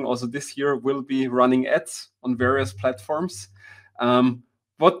be seeing also this year will be running ads on various platforms.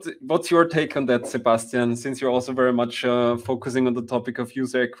 What's your take on that, Sebastian? Since you're also very much focusing on the topic of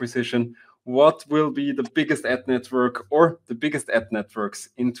user acquisition, what will be the biggest ad network or the biggest ad networks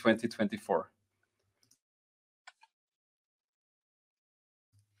in 2024?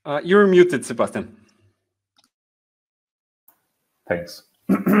 You're muted, Sebastian. Thanks.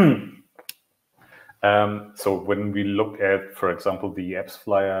 So when we look at, for example, the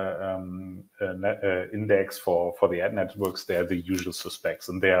AppsFlyer index for the ad networks, they're the usual suspects,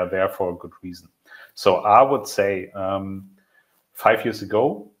 and they are there for a good reason. So I would say 5 years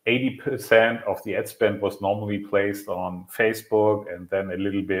ago, 80% of the ad spend was normally placed on Facebook, and then a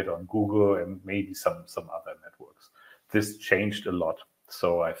little bit on Google, and maybe some other networks. This changed a lot.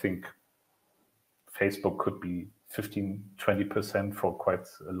 So I think Facebook could be 15-20% for quite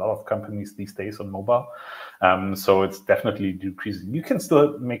a lot of companies these days on mobile. So it's definitely decreasing. You can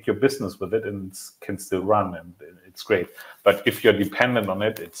still make your business with it and it can still run, and it's great. But if you're dependent on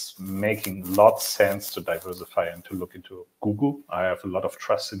it, it's making lots of sense to diversify and to look into Google. I have a lot of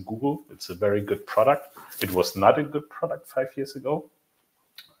trust in Google. It's a very good product. It was not a good product 5 years ago,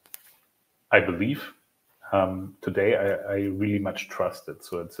 I believe. Today, I really much trust it,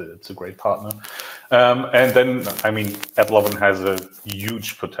 so it's a great partner. And then, I mean, AppLovin has a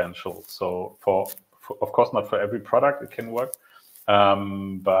huge potential. So for of course, not for every product it can work,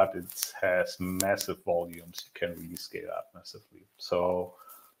 but it has massive volumes. You can really scale up massively. So,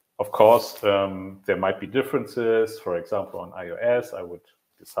 of course, there might be differences. For example, on iOS, I would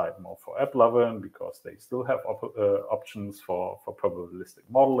decide more for AppLovin because they still have options for probabilistic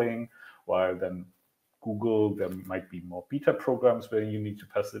modeling, while then Google, there might be more beta programs where you need to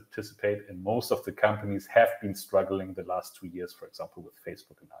participate, and most of the companies have been struggling the last 2 years, for example, with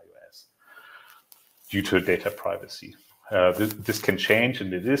Facebook and iOS, due to data privacy. This can change,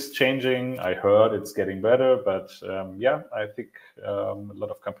 and it is changing. I heard it's getting better, but yeah, I think a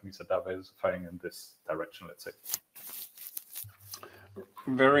lot of companies are diversifying in this direction, let's say.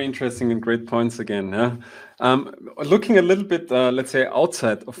 Very interesting and great points again. Yeah? Looking a little bit, let's say,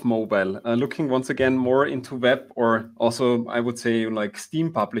 outside of mobile, looking once again more into web, or also I would say like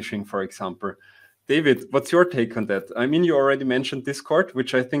Steam publishing, for example. David, what's your take on that? I mean, you already mentioned Discord,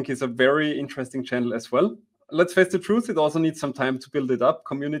 which I think is a very interesting channel as well. Let's face the truth, it also needs some time to build it up.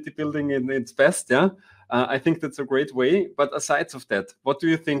 Community building in its best, yeah? I think that's a great way. But aside of that, what do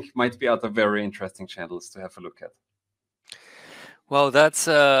you think might be other very interesting channels to have a look at? Well, that's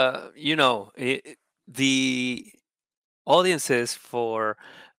the audiences for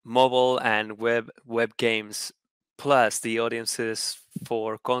mobile and web games, plus the audiences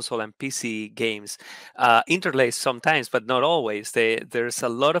for console and PC games, interlace sometimes, but not always. There's a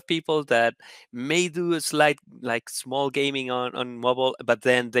lot of people that may do a slight, like, small gaming on mobile, but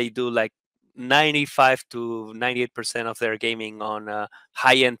then they do like 95 to 98% of their gaming on a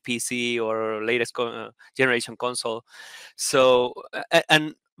high-end PC or latest generation console. So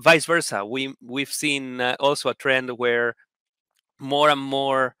and vice versa, we've seen also a trend where more and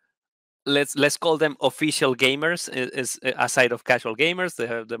more, let's call them official gamers, is aside of casual gamers,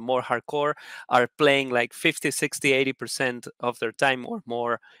 the more hardcore, are playing like 50, 60, 80% of their time or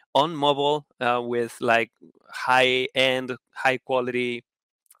more on mobile, with like high-end, high quality,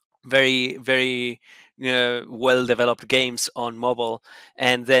 very, very well developed games on mobile,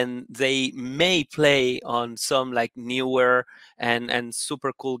 and then they may play on some like newer and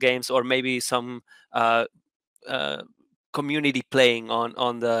super cool games, or maybe some community playing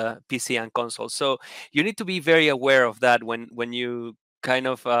on the PC and console. So you need to be very aware of that when you kind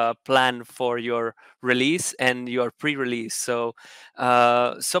of plan for your release and your pre-release. So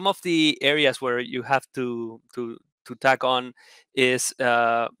some of the areas where you have to tag on is,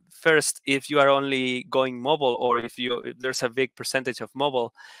 first, if you are only going mobile, or if there's a big percentage of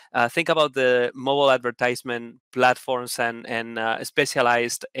mobile, think about the mobile advertisement platforms and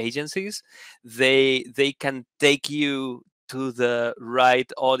specialized agencies. They can take you to the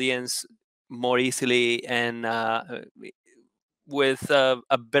right audience more easily, and with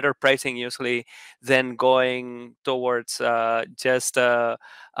a better pricing usually, than going towards just a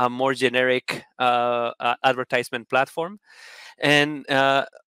more generic advertisement platform. And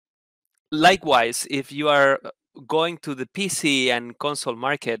likewise, if you are going to the PC and console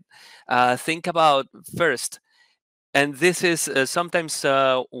market, think about, first, and this is sometimes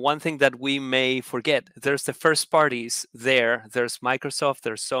one thing that we may forget. There's the first parties there. There's Microsoft,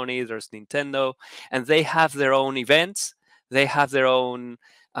 there's Sony, there's Nintendo, and they have their own events. They have their own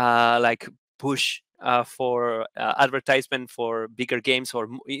like push for advertisement for bigger games or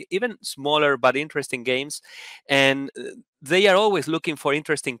even smaller but interesting games. And they are always looking for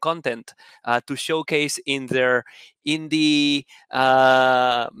interesting content to showcase in their indie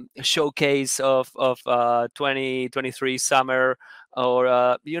showcase of 2023 summer,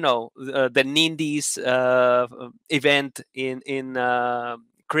 or you know, the Nindies event in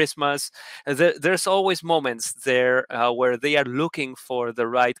Christmas. There's always moments there where they are looking for the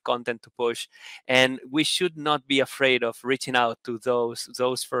right content to push, and we should not be afraid of reaching out to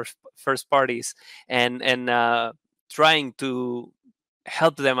those first parties and trying to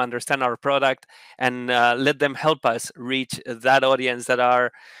help them understand our product and let them help us reach that audience that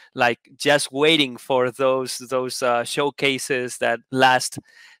are like just waiting for those showcases that last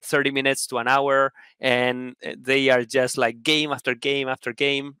 30 minutes to an hour, and they are just like game after game after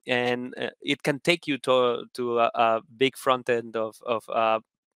game, and it can take you to a big front end of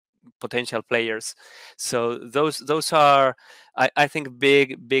potential players. So those are I think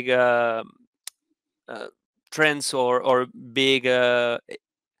big trends or big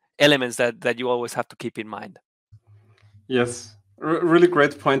elements that you always have to keep in mind. Yes, really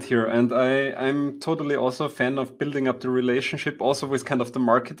great point here. And I'm totally also a fan of building up the relationship also with kind of the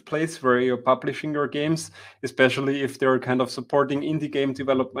marketplace where you're publishing your games, especially if they're kind of supporting indie game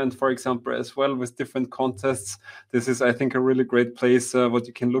development, for example, as well with different contests. This is, I think, a really great place what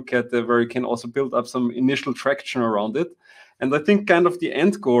you can look at where you can also build up some initial traction around it. And I think kind of the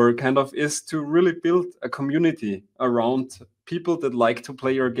end goal kind of is to really build a community around people that like to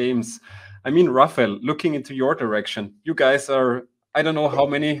play your games. I mean, Rafael, looking into your direction, you guys are, I don't know how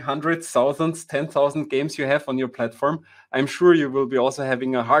many hundreds, thousands, 10,000 games you have on your platform. I'm sure you will be also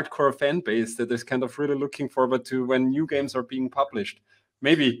having a hardcore fan base that is kind of really looking forward to when new games are being published.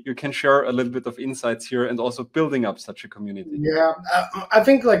 Maybe you can share a little bit of insights here and also building up such a community. Yeah, I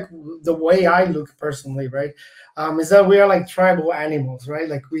think like the way I look personally, right, is that we are like tribal animals, right?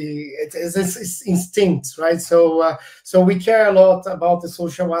 Like it's instinct, right? So so we care a lot about the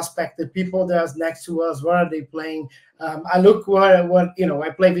social aspect, the people that's next to us, what are they playing? I look what you know. I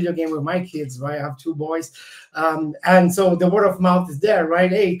play video game with my kids, right? I have 2 boys, and so the word of mouth is there,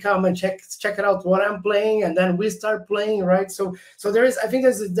 right? Hey, come and check it out what I'm playing, and then we start playing, right? So there is, I think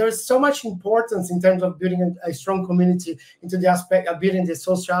there's so much importance in terms of building a strong community into the aspect of building the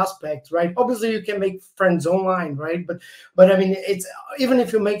social aspect, right? Obviously, you can make friends online, right? But I mean, it's even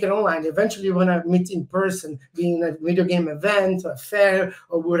if you make it online, eventually you want to meet in person, being a video game event, a fair,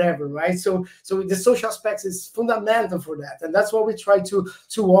 or whatever, right? So the social aspects is fundamental for that, and that's what we try to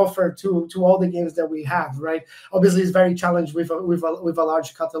offer to all the games that we have, right? Obviously, it's very challenged with a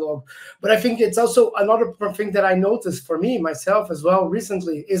large catalog, but I think it's also another thing that I noticed for me myself as well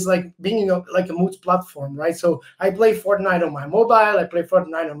recently is like being like a multi-platform, right? So I play Fortnite on my mobile, I play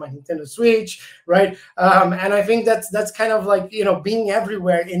Fortnite on my Nintendo Switch, right? And I think that's kind of like, you know, being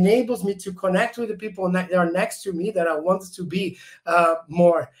everywhere enables me to connect with the people that are next to me that I want to be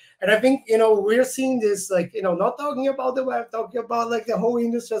more. And I think, you know, we're seeing this, like, you know, not talking about the web, talking about like the whole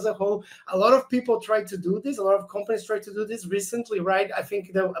industry as a whole. A lot of people try to do this. A lot of companies try to do this recently, right? I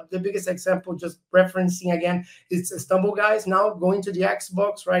think the biggest example, just referencing again, is Stumble Guys now going to the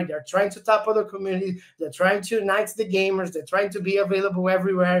Xbox, right? They're trying to tap other community. They're trying to unite the gamers. They're trying to be available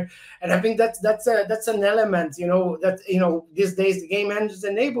everywhere. And I think that's an element, you know, that, you know, these days the game engines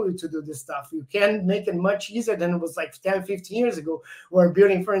enable you to do this stuff. You can make it much easier than it was like 10, 15 years ago, where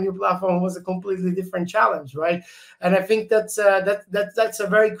building for a new platform was a completely different challenge, right? And I think that's a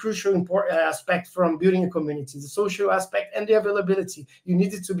very crucial important aspect from building a community, the social aspect and the availability. You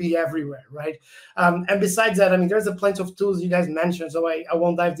need it to be everywhere, right? And besides that, I mean, there's a plenty of tools you guys mentioned, so I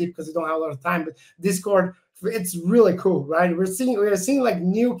won't dive deep because we don't have a lot of time, but Discord, it's really cool, right? We're seeing like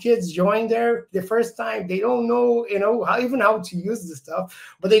new kids join there the first time. They don't know, you know, how to use this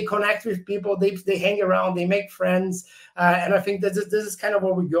stuff, but they connect with people. They hang around. They make friends, and I think that this is kind of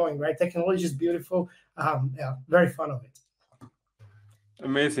where we're going, right? Technology is beautiful. Yeah, very fun of it.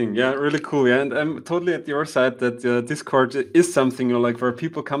 Amazing. Yeah, really cool. Yeah, and I'm totally at your side that Discord is something, you know, like where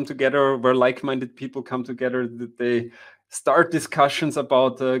people come together, where like-minded people come together, that they start discussions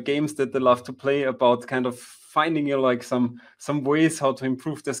about games that they love to play, about kind of finding, you know, like some ways how to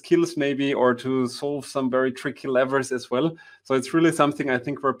improve their skills maybe, or to solve some very tricky levers as well. So it's really something, I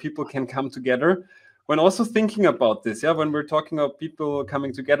think, where people can come together. When also thinking about this, yeah, when we're talking about people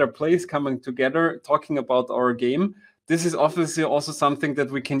coming together, players coming together, talking about our game, this is obviously also something that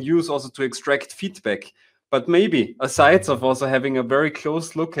we can use also to extract feedback. But maybe aside of also having a very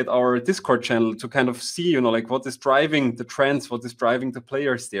close look at our Discord channel to kind of see, like what is driving the trends, what is driving the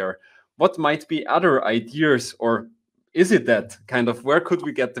players there, what might be other ideas, or is it that kind of where could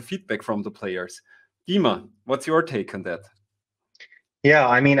we get the feedback from the players? Dima, what's your take on that? Yeah,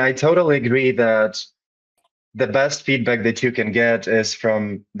 I mean, I totally agree that the best feedback that you can get is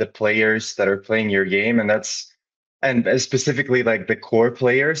from the players that are playing your game, and specifically like the core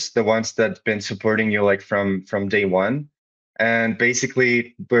players, the ones that've been supporting you like from day one. And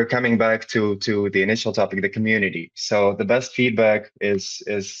basically, we're coming back to the initial topic, the community. So the best feedback is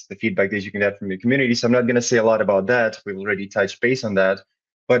the feedback that you can get from your community. So I'm not going to say a lot about that. We've already touched base on that.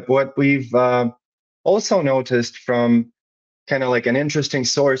 But what we've also noticed from kind of like an interesting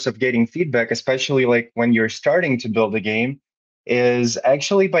source of getting feedback, especially like when you're starting to build a game, is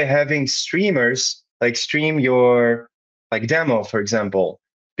actually by having streamers like stream your like demo, for example,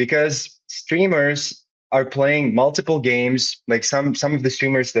 because streamers are playing multiple games. Like some of the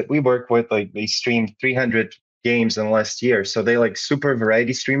streamers that we work with, like they streamed 300 games in the last year. So they like super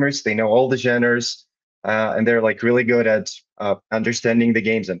variety streamers. They know all the genres, and they're like really good at understanding the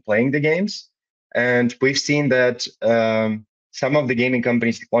games and playing the games. And we've seen that some of the gaming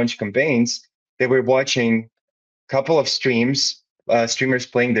companies launch campaigns. They were watching a couple of streamers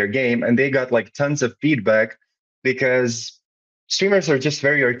playing their game, and they got like tons of feedback because streamers are just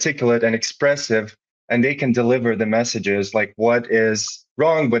very articulate and expressive, and they can deliver the messages like what is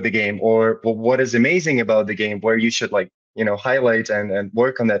wrong with the game or what is amazing about the game, where you should like highlight and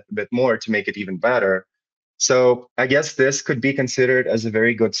work on that a bit more to make it even better. So I guess this could be considered as a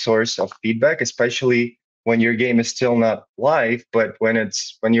very good source of feedback, especially when your game is still not live, but when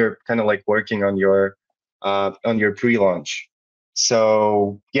you're kind of like working on your pre-launch.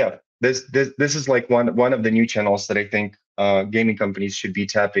 So yeah, this is like one of the new channels that I think gaming companies should be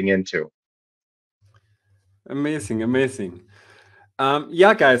tapping into. Amazing, amazing.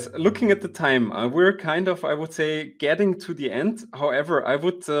 Yeah, guys, looking at the time, we're kind of, I would say, getting to the end. However, I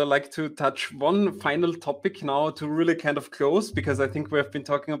would like to touch one final topic now to really kind of close, because I think we have been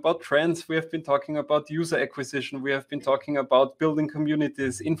talking about trends, we have been talking about user acquisition, we have been talking about building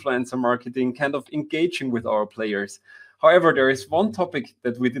communities, influencer marketing, kind of engaging with our players. However, there is one topic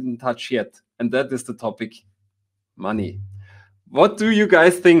that we didn't touch yet, and that is the topic money. What do you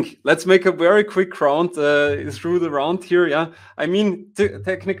guys think? Let's make a very quick round through the round here. Yeah, I mean,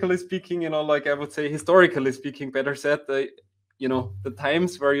 technically speaking, like I would say, historically speaking, better said, the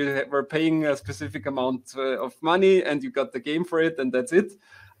times where you were paying a specific amount of money and you got the game for it, and that's it.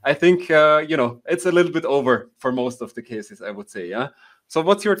 I think it's a little bit over for most of the cases, I would say. Yeah. So,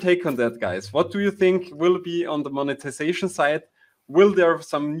 what's your take on that, guys? What do you think will be on the monetization side? Will there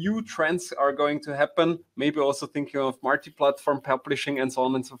some new trends are going to happen? Maybe also thinking of multi-platform publishing and so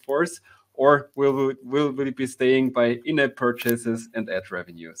on and so forth, or will we be staying by in-app purchases and ad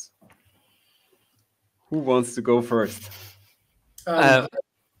revenues? Who wants to go first?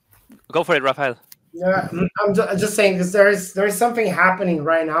 Go for it, Rafael. Yeah, I'm just saying because there is something happening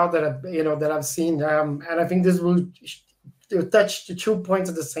right now that I've seen, and I think this will touch the 2 points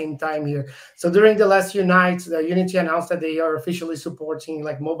at the same time here. So during the last few nights, Unity announced that they are officially supporting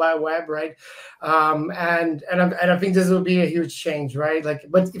like mobile web, right? And I think this will be a huge change, right? Like,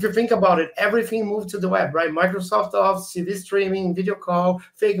 but if you think about it, everything moved to the web, right? Microsoft Office, TV streaming, video call,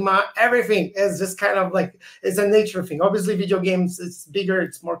 Figma, everything is just kind of like it's a nature thing. Obviously, video games it's bigger,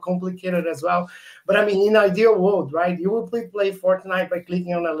 it's more complicated as well. But I mean, in an ideal world, right? You will play Fortnite by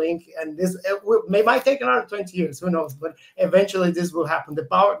clicking on a link, and this might take another 20 years, who knows? But eventually, this will happen.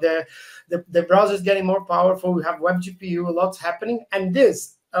 The browser is getting more powerful. We have web GPU, a lot's happening, and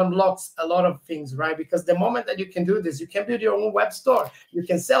this unlocks a lot of things, right? Because the moment that you can do this, you can build your own web store. You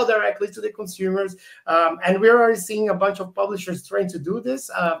can sell directly to the consumers, and we're already seeing a bunch of publishers trying to do this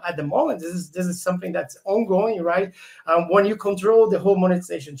at the moment. This is something that's ongoing, right? When you control the whole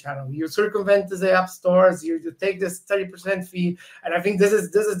monetization channel, you circumvent the app stores, you take this 30% fee, and I think this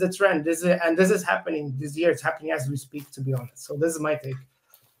is the trend. This is happening this year. It's happening as we speak, to be honest. So this is my take.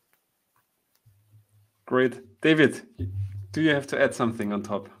 Great, David. Do you have to add something on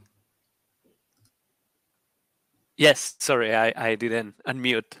top? Yes, sorry, I didn't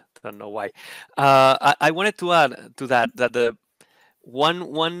unmute. Don't know why. I wanted to add to that the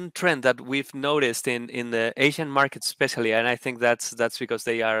one trend that we've noticed in the Asian market especially, and I think that's because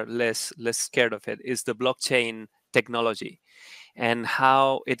they are less scared of it, is the blockchain technology and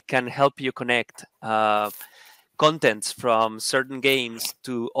how it can help you connect contents from certain games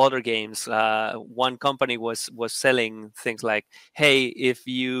to other games. One company was selling things like, hey, if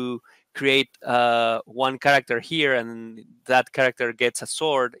you create one character here and that character gets a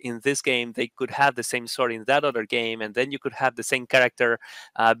sword in this game, they could have the same sword in that other game, and then you could have the same character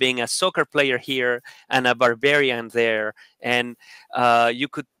being a soccer player here and a barbarian there, and you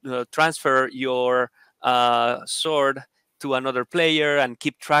could transfer your sword to another player and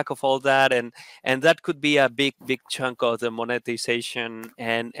keep track of all that, and that could be a big chunk of the monetization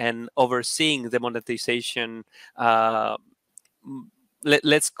and overseeing the monetization.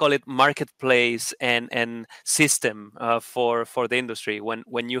 Let's call it marketplace and system for the industry.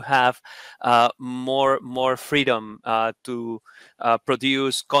 When you have more freedom to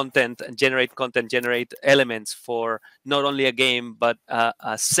produce content and generate elements for not only a game but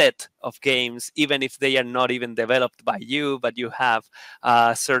a set of games, even if they are not even developed by you, but you have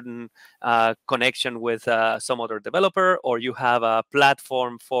a certain connection with some other developer, or you have a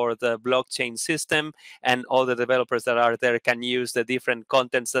platform for the blockchain system, and all the developers that are there can use the different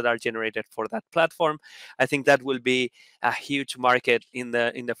contents that are generated for that platform. I think that will be a huge market in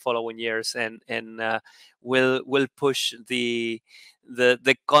the following years, and will push the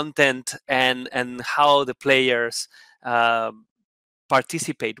content and how the players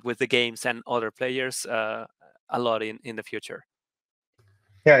participate with the games and other players a lot in the future.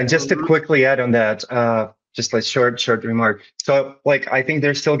 Yeah, and just to quickly add on that, just a short remark. So, like, I think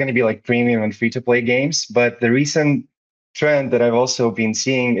there's still going to be like premium and free-to-play games, but the recent trend that I've also been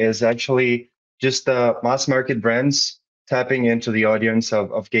seeing is actually just mass market brands tapping into the audience of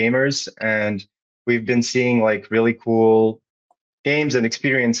gamers, and we've been seeing like really cool games and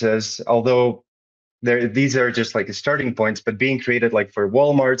experiences, although these are just like the starting points, but being created like for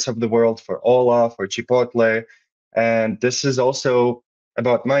Walmarts of the world, for Ola, for Chipotle. And this is also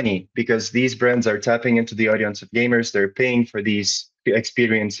about money, because these brands are tapping into the audience of gamers. They're paying for these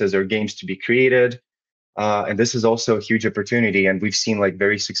experiences or games to be created. And this is also a huge opportunity. And we've seen like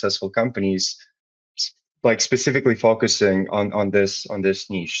very successful companies like specifically focusing on this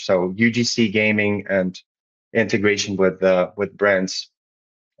niche. So UGC gaming and integration with brands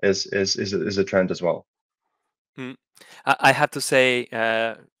is a trend as well. I have to say,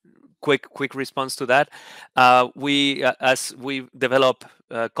 quick response to that. As we develop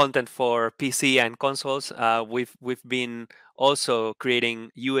content for PC and consoles, we've been also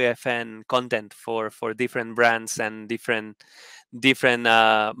creating UEFN content for different brands and different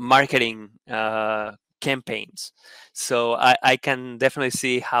marketing campaigns. So I can definitely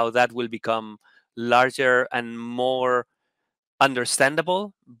see how that will become larger and more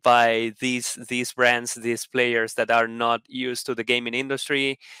understandable by these brands, these players that are not used to the gaming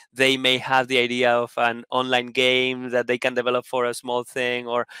industry. They may have the idea of an online game that they can develop for a small thing,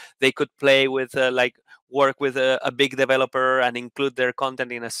 or they could play with work with a big developer and include their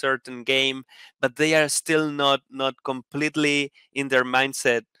content in a certain game, but they are still not completely in their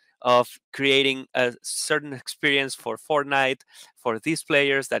mindset of creating a certain experience for Fortnite for these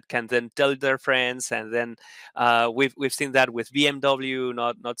players that can then tell their friends. And then we've seen that with BMW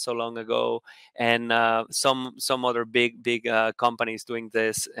not so long ago, and some other big companies doing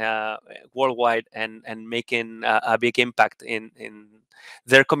this worldwide and making a big impact in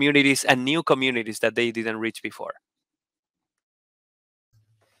their communities and new communities that they didn't reach before.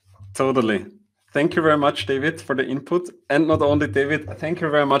 Totally. Thank you very much, David, for the input. And not only David, thank you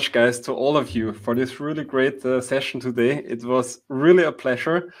very much, guys, to all of you for this really great session today. It was really a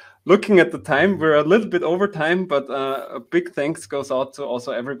pleasure. Looking at the time, we're a little bit over time, but a big thanks goes out to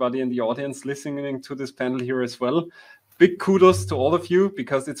also everybody in the audience listening to this panel here as well. Big kudos to all of you,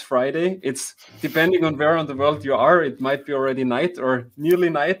 because it's Friday. It's depending on where on the world you are, it might be already night or nearly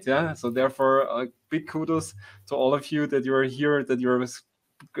night. Yeah. So therefore, big kudos to all of you that you're here, that you're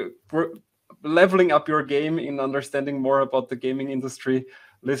leveling up your game in understanding more about the gaming industry,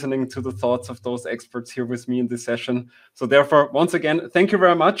 listening to the thoughts of those experts here with me in this session. So therefore, once again, thank you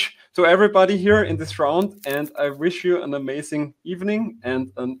very much to everybody here in this round, and I wish you an amazing evening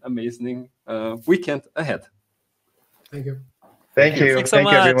and an amazing weekend ahead. Thank you. Thank you. Thanks so Thank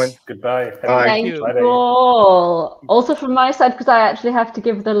you, much. everyone. Goodbye. Thank you all. Also from my side, because I actually have to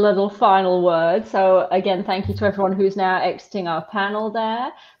give the little final word. So again, thank you to everyone who's now exiting our panel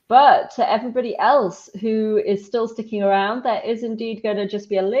there. But to everybody else who is still sticking around, there is indeed going to just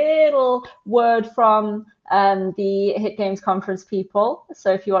be a little word from the Hit Games Conference people.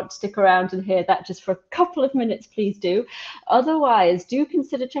 So if you want to stick around and hear that just for a couple of minutes, please do. Otherwise, do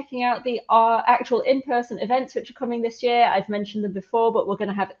consider checking out the actual in-person events which are coming this year. I've mentioned them before, but we're going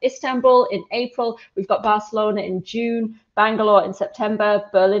to have Istanbul in April. We've got Barcelona in June, Bangalore in September,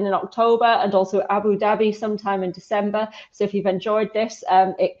 Berlin in October, and also Abu Dhabi sometime in December. So if you've enjoyed this,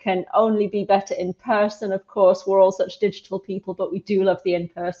 it can only be better in person. Of course, we're all such digital people, but we do love the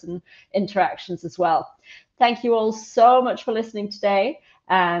in-person interactions as well. Thank you all so much for listening today,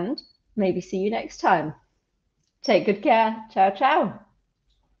 and maybe see you next time. Take good care. Ciao, ciao.